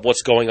sums up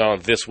what's going on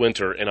this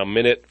winter in a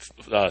minute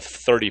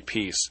 30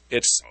 piece.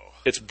 It's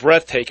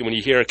breathtaking when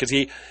you hear it because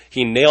he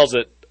nails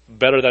it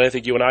better than I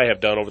think you and I have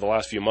done over the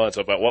last few months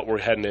about what we're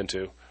heading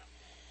into.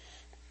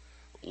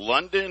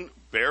 London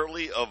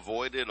barely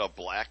avoided a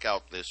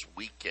blackout this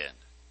weekend.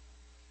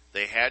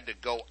 They had to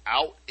go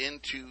out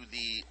into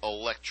the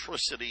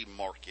electricity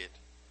market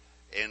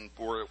and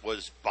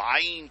was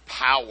buying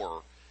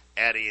power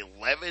at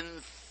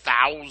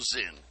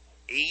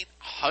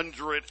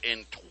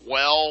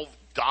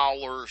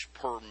 $11,812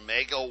 per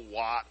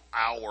megawatt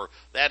hour.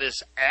 That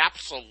is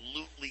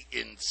absolutely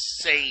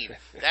insane.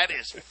 That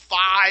is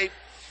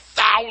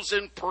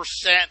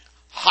 5,000%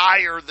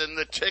 higher than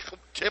the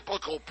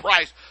typical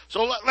price.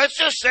 So let's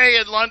just say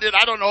in London,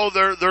 I don't know,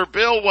 their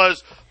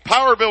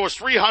power bill was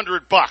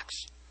 $300,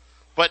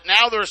 but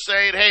now they're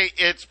saying, hey,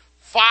 it's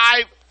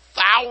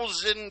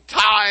 5,000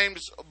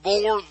 times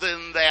more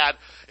than that.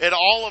 And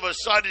all of a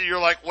sudden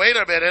you're like, wait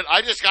a minute,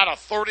 I just got a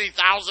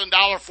 $30,000,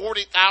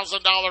 $40,000,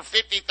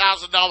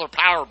 $50,000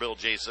 power bill,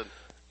 Jason.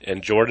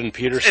 And Jordan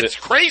Peterson. It's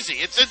crazy.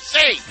 It's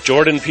insane.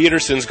 Jordan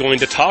Peterson's going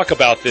to talk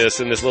about this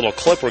in this little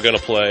clip we're going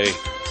to play.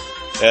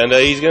 And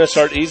he's going to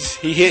start.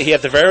 He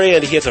at the very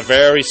end. He hits a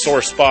very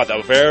sore spot.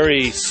 That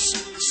very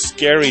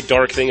scary,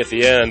 dark thing at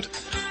the end.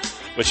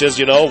 which is,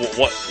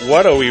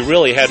 what are we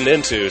really heading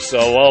into?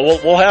 So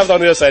we'll have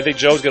on this. I think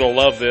Joe's going to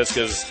love this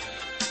because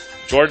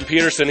Jordan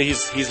Peterson,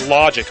 he's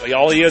logic.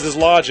 All he is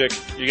logic.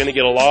 You're going to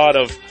get a lot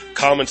of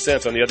common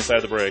sense on the other side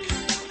of the break.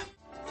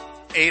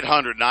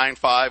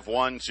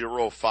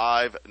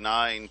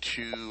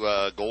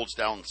 800-951-0592. Gold's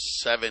down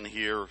 7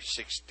 here,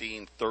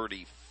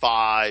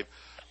 1635.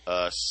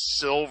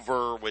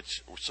 Silver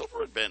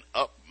had been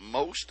up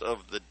most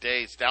of the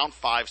day. It's down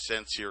 5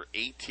 cents here,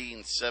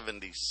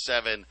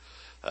 1877.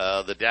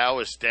 The Dow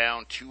is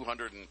down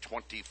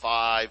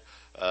 225,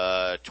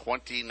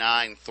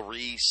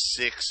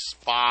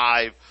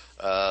 29,365.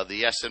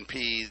 The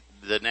S&P,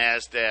 the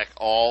NASDAQ,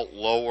 all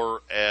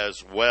lower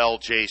as well,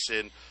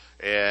 Jason.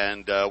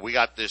 And we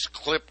got this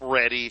clip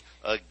ready.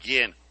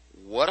 Again,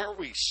 what are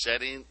we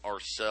setting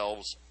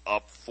ourselves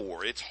up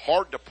for? It's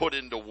hard to put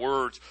into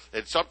words,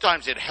 and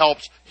sometimes it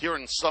helps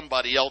hearing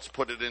somebody else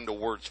put it into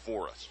words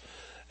for us.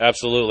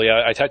 Absolutely.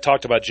 I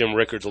talked about Jim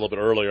Rickards a little bit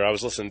earlier. I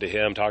was listening to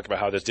him talk about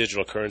how this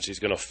digital currency is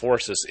going to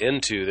force us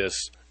into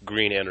this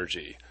green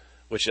energy,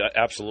 which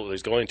absolutely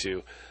is going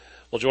to.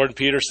 Well, Jordan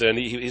Peterson,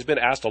 he's been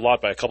asked a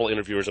lot by a couple of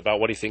interviewers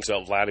about what he thinks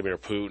about Vladimir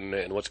Putin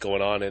and what's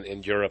going on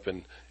in Europe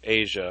and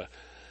Asia.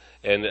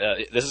 And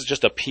this is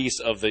just a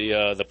piece of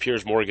the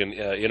Piers Morgan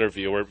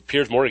interview, where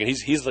Piers Morgan,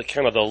 he's the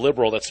kind of the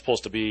liberal that's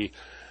supposed to be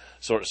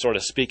sort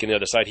of speaking the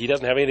other side. He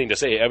doesn't have anything to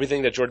say.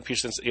 Everything that Jordan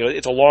Peterson,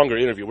 it's a longer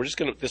interview. We're just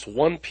going to, this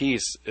one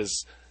piece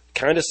is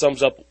kind of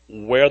sums up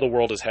where the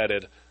world is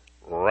headed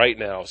right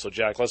now. So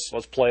Jack, let's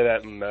play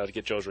that and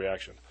get Joe's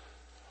reaction.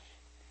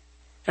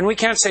 And we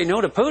can't say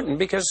no to Putin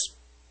because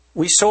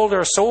we sold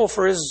our soul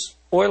for his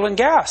oil and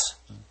gas.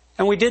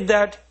 And we did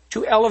that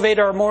to elevate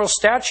our moral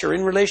stature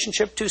in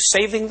relationship to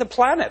saving the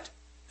planet.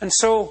 And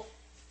so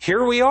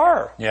here we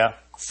are,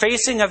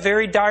 facing a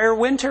very dire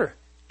winter,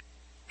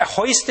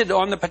 hoisted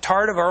on the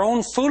petard of our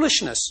own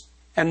foolishness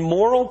and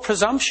moral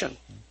presumption.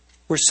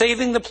 We're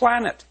saving the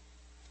planet.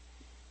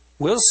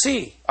 We'll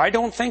see. I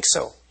don't think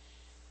so.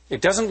 It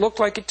doesn't look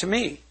like it to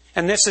me.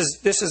 And this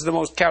is the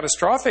most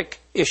catastrophic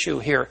issue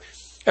here.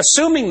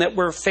 Assuming that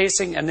we're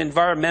facing an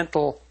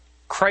environmental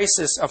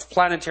crisis of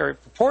planetary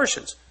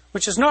proportions,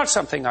 which is not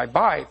something I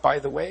buy, by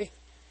the way.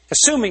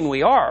 Assuming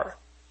we are,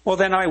 well,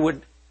 then I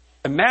would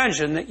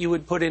imagine that you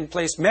would put in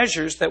place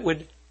measures that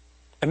would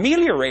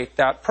ameliorate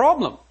that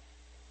problem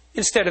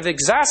instead of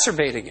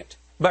exacerbating it.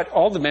 But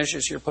all the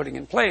measures you're putting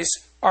in place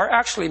are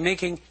actually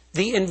making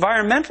the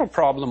environmental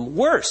problem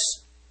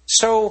worse.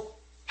 So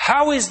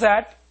how is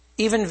that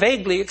even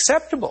vaguely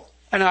acceptable?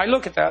 And I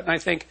look at that and I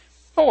think,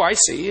 oh, I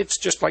see. It's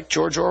just like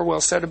George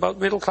Orwell said about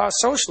middle-class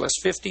socialists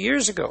 50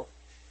 years ago.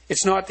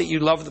 It's not that you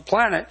love the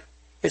planet.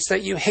 It's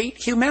that you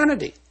hate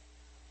humanity.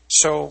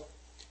 So,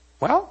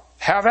 well,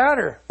 have at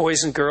her,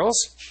 boys and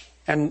girls,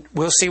 and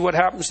we'll see what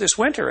happens this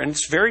winter. And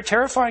it's very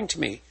terrifying to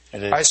me,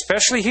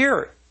 especially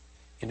here,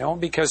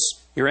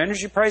 because your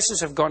energy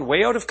prices have gone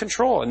way out of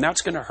control, and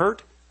that's going to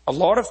hurt a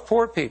lot of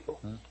poor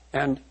people,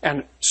 and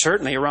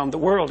certainly around the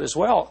world as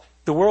well.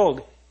 The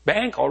World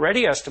Bank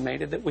already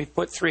estimated that we've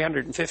put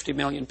 350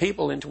 million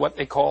people into what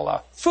they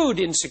call food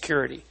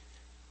insecurity.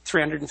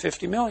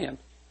 350 million.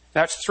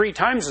 That's 3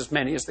 times as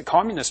many as the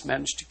communists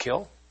managed to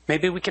kill.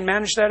 Maybe we can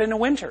manage that in a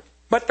winter.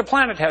 But the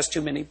planet has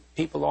too many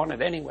people on it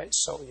anyway,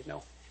 so,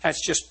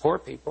 that's just poor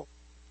people.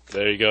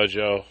 There you go,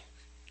 Joe.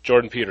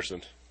 Jordan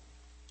Peterson.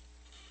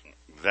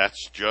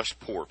 That's just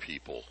poor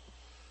people.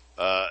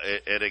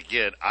 And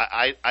again,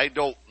 I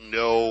don't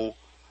know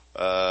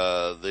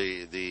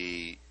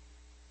the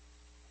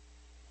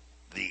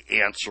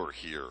answer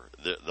here.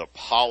 The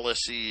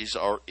policies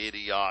are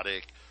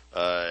idiotic.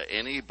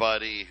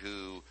 Anybody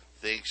who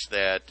thinks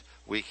that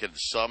we can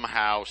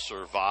somehow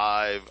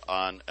survive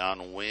on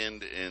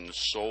wind and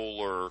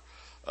solar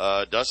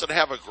doesn't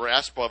have a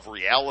grasp of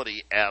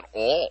reality at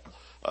all.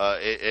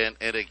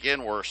 And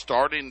again, we're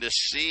starting to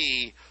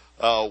see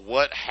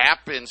what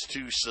happens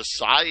to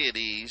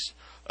societies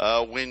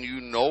when you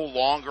no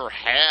longer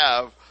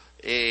have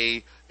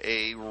and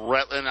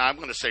I'm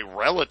going to say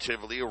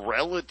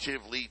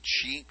relatively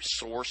cheap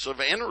source of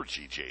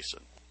energy,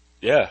 Jason.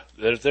 Yeah,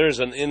 there's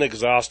an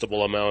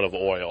inexhaustible amount of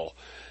oil.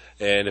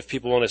 And if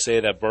people want to say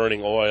that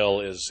burning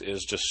oil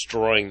is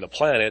destroying the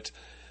planet,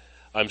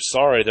 I'm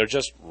sorry, they're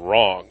just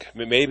wrong. I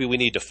mean, maybe we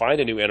need to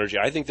find a new energy.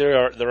 I think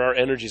there are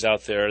energies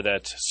out there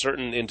that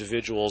certain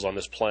individuals on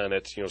this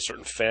planet,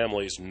 certain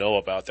families know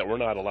about that we're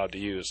not allowed to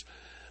use.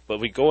 But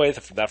we go away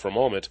from that for a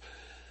moment.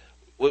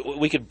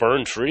 We could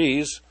burn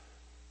trees.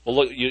 Well,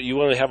 look, you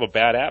want to have a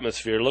bad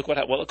atmosphere. Look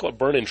what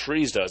burning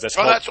trees does. That's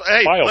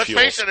biofuels. Let's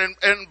face it.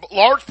 In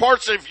large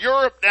parts of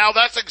Europe now,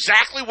 that's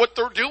exactly what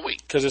they're doing.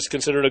 Because it's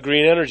considered a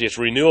green energy. It's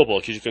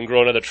renewable because you can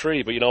grow another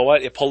tree. But you know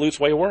what? It pollutes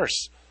way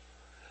worse.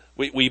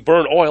 We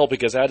burn oil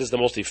because that is the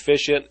most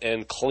efficient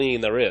and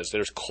clean there is.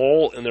 There's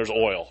coal and there's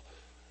oil.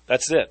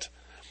 That's it.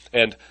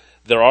 And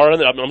there are.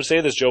 I'm going to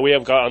say this, Joe. We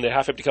have got on the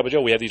Half Empty Cup of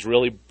Joe. We have these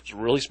really,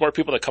 really smart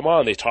people that come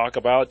on. They talk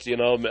about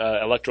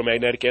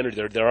electromagnetic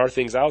energy. There are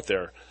things out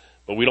there.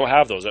 But we don't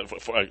have those.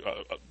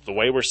 The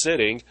way we're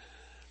sitting,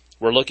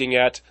 we're looking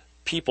at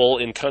people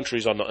in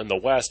countries in the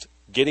West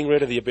getting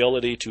rid of the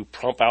ability to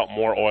pump out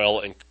more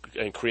oil and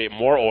create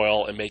more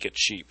oil and make it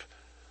cheap,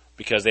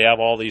 because they have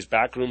all these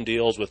backroom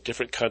deals with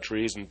different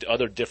countries and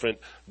other different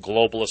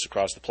globalists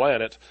across the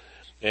planet.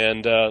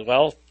 And,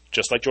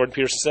 just like Jordan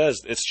Peterson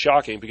says, it's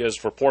shocking because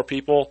for poor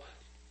people,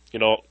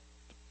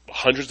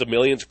 hundreds of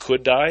millions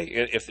could die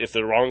if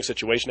the wrong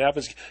situation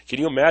happens. Can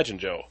you imagine,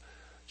 Joe?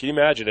 Can you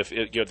imagine if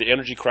the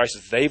energy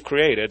crisis they've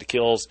created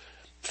kills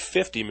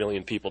 50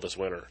 million people this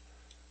winter?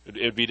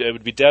 It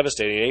would be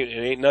devastating. It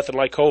ain't nothing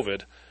like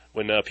COVID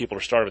when people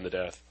are starving to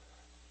death.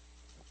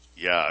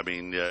 Yeah, I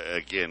mean,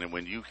 again,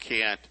 when you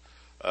can't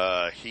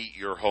heat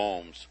your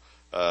homes,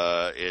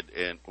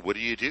 and what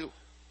do?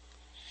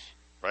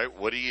 Right?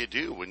 What do you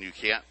do when you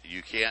can't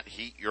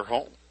heat your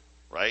home?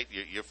 Right?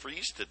 You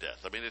freeze to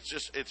death. I mean,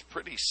 it's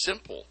pretty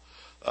simple.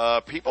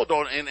 People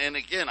don't, and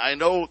again, I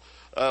know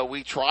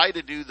we try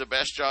to do the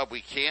best job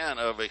we can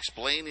of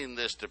explaining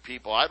this to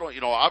people.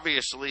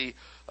 Obviously,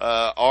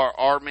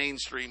 our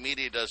mainstream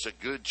media does a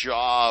good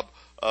job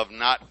of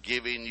not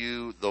giving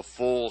you the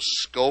full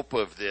scope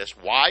of this.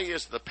 Why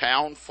is the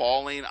pound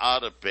falling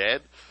out of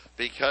bed?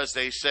 Because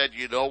they said,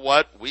 you know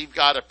what, we've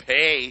got to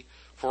pay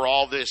for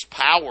all this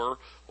power,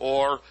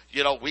 or,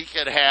 we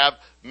could have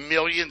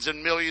millions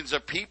and millions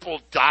of people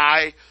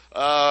die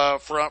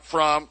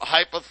from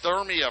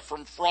hypothermia,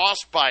 from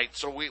frostbite.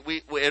 So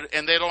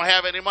and they don't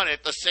have any money.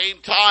 At the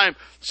same time,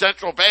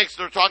 central banks,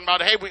 they're talking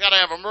about, hey, we got to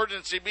have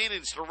emergency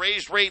meetings to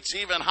raise rates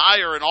even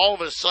higher. And all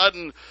of a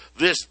sudden,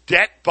 this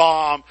debt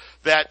bomb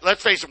that,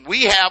 let's face it,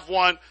 we have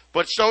one,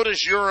 but so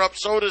does Europe,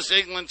 so does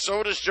England,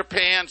 so does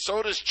Japan,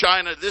 so does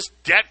China. This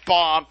debt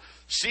bomb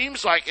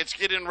seems like it's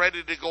getting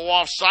ready to go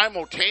off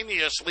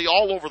simultaneously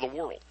all over the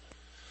world.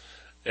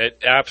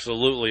 It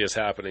absolutely is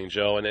happening,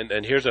 Joe.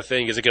 And here's the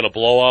thing. Is it going to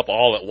blow up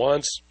all at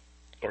once,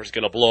 or is it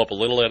going to blow up a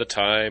little at a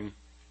time?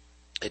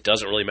 It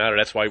doesn't really matter.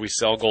 That's why we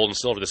sell gold and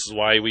silver. This is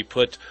why we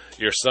put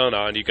your sun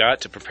on. You got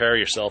to prepare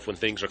yourself when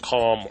things are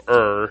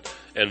calmer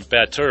and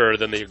better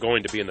than they're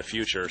going to be in the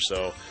future.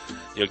 So,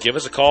 give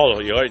us a call.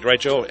 Right,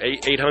 Joe?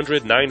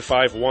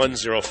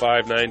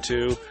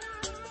 800-951-0592.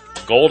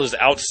 Gold is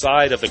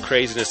outside of the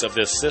craziness of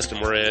this system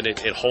we're in.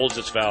 It holds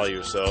its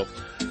value. So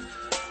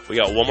we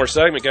got one more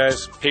segment,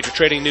 guys. Patriot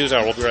Trading News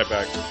Hour. We'll be right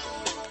back.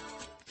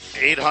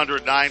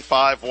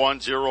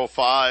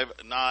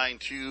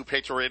 800-951-0592.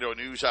 Patriot Radio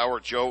News Hour.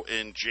 Joe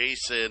and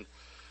Jason.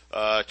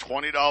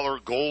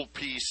 $20 gold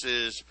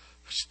pieces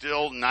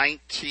still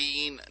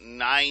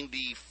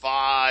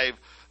 $19.95.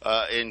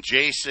 And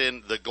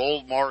Jason, the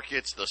gold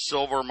markets, the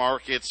silver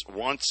markets,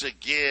 once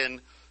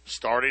again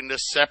starting to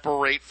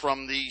separate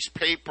from these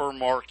paper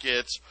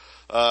markets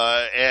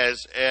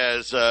as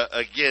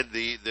again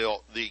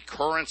the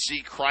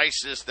currency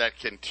crisis that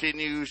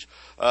continues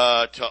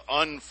to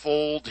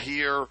unfold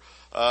here.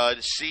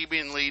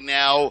 Seemingly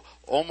now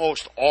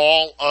almost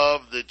all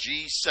of the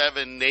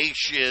G7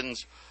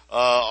 nations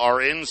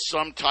are in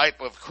some type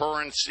of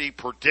currency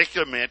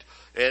predicament,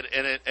 and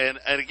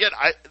again,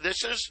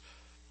 this is.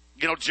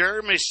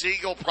 Jeremy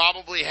Siegel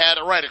probably had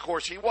it right. Of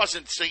course, he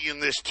wasn't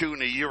singing this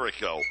tune a year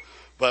ago,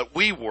 but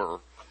we were.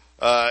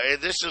 And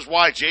this is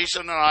why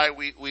Jason and I,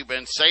 we've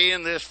been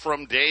saying this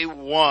from day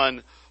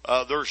one.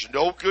 There's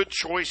no good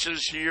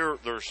choices here.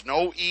 There's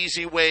no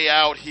easy way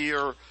out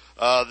here.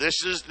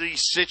 This is the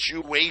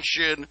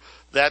situation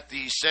that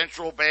the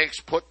central banks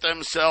put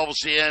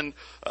themselves in.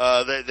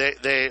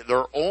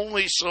 Their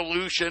only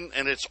solution,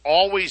 and it's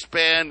always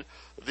been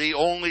the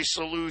only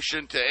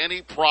solution to any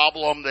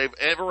problem they've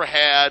ever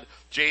had,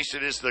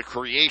 Jason, is the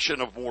creation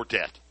of more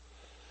debt.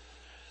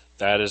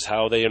 That is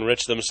how they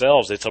enrich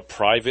themselves. It's a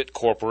private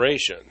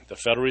corporation. The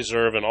Federal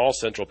Reserve and all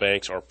central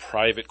banks are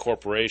private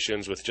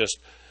corporations with just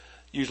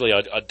usually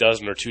a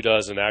dozen or 2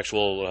 dozen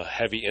actual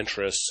heavy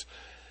interests,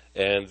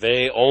 and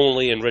they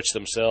only enrich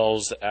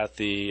themselves at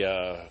the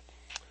at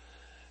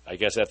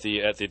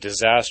the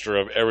disaster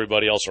of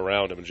everybody else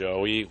around them,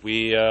 Joe.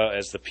 We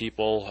as the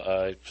people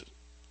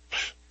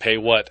pay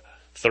 35%,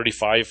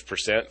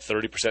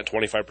 30%,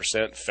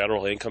 25%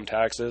 federal income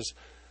taxes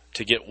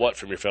to get what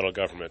from your federal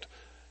government?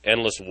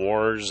 Endless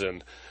wars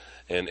and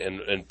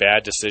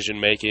bad decision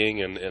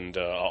making and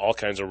all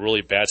kinds of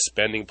really bad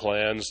spending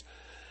plans.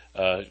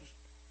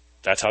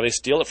 That's how they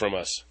steal it from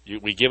us.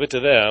 We give it to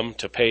them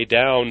to pay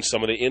down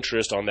some of the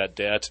interest on that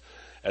debt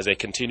as they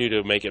continue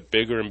to make it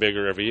bigger and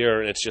bigger every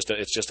year. And it's just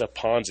a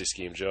Ponzi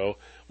scheme, Joe.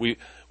 We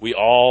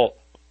all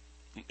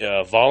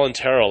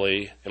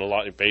voluntarily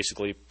and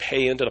basically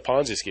pay into the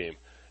Ponzi scheme.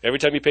 Every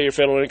time you pay your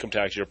federal income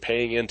tax, you're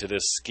paying into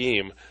this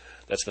scheme.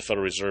 That's the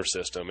Federal Reserve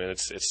System, and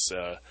it's.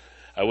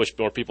 I wish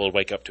more people would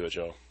wake up to it,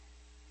 Joe.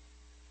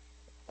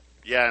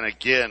 Yeah, and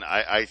again,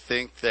 I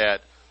think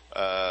that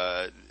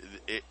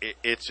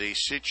it's a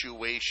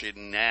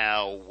situation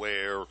now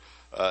where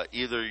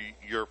either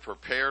you're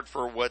prepared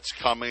for what's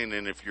coming,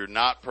 and if you're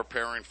not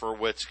preparing for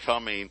what's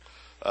coming,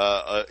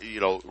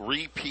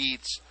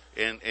 repeats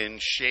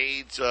and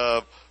shades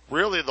of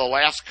really the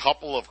last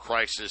couple of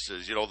crises,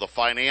 the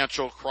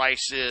financial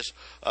crisis,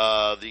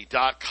 the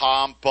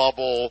dot-com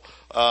bubble,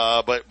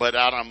 but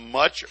on a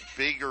much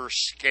bigger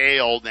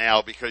scale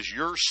now, because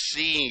you're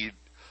seeing,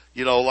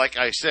 like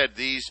I said,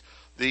 these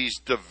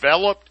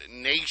developed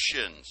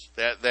nations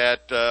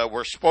that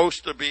were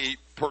supposed to be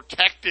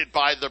protected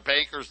by the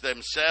bankers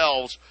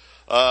themselves,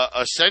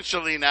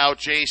 essentially now,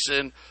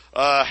 Jason,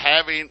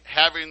 having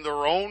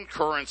their own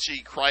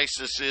currency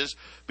crises,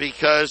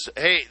 because,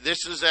 hey,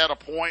 this is at a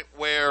point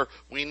where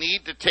we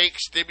need to take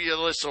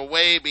stimulus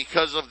away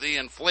because of the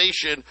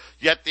inflation,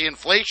 yet the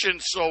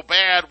inflation's so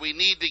bad we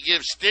need to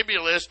give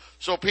stimulus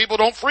so people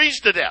don't freeze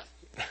to death.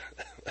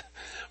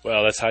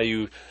 Well, that's how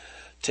you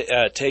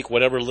take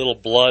whatever little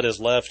blood is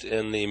left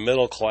in the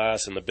middle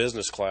class and the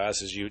business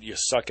class, is you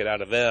suck it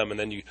out of them, and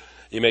then you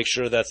make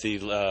sure that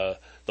the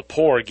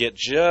poor get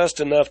just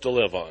enough to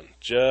live on,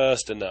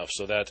 just enough,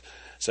 so that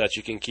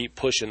you can keep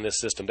pushing this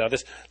system down.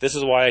 This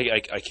is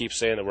why I keep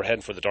saying that we're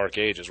heading for the dark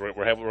ages.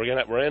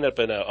 We're end up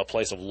in a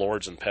place of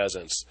lords and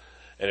peasants,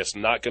 and it's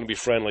not going to be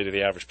friendly to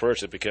the average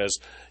person, because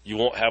you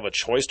won't have a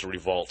choice to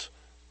revolt.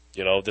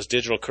 This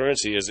digital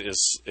currency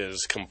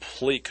is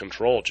complete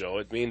control, Joe.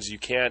 It means you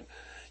can't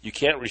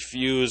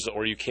refuse,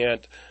 or you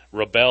can't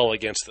rebel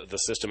against the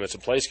system that's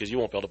in place, because you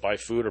won't be able to buy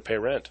food or pay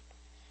rent.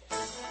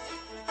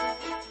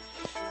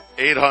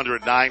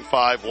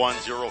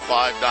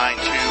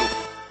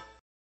 800-951-0592.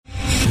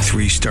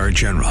 3-star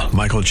General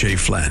Michael J.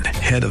 Flynn,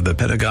 head of the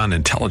Pentagon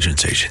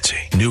Intelligence Agency,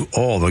 knew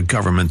all the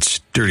government's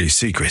dirty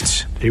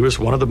secrets. He was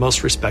one of the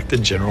most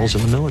respected generals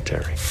in the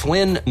military.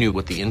 Flynn knew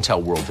what the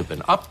intel world had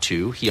been up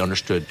to. He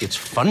understood its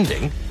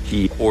funding.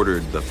 He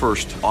ordered the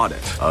first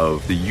audit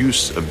of the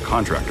use of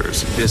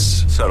contractors.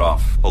 This set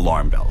off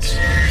alarm bells.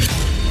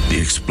 The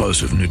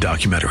explosive new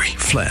documentary,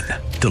 Flynn,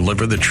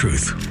 Deliver the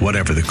Truth,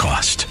 Whatever the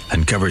Cost,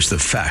 uncovers the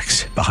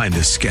facts behind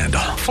this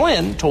scandal.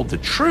 Flynn told the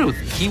truth.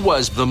 He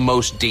was the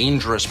most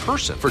dangerous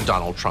person for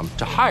Donald Trump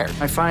to hire.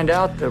 I find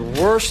out the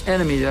worst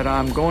enemy that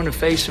I'm going to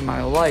face in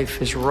my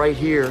life is right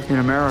here in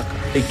America.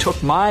 They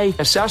took my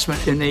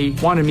assessment and they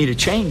wanted me to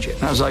change it.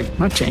 And I was like, I'm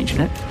not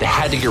changing it. They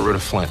had to get rid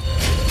of Flynn.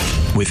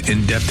 With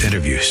in-depth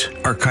interviews,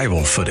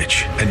 archival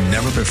footage, and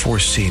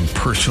never-before-seen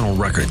personal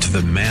records of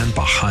the man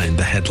behind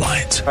the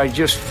headlines. I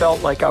just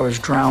felt like I was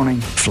drowning.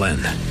 Flynn,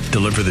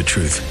 Deliver the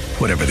Truth,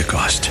 Whatever the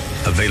Cost.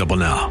 Available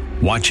now.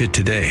 Watch it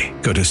today.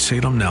 Go to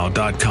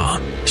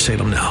salemnow.com.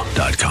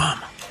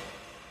 salemnow.com.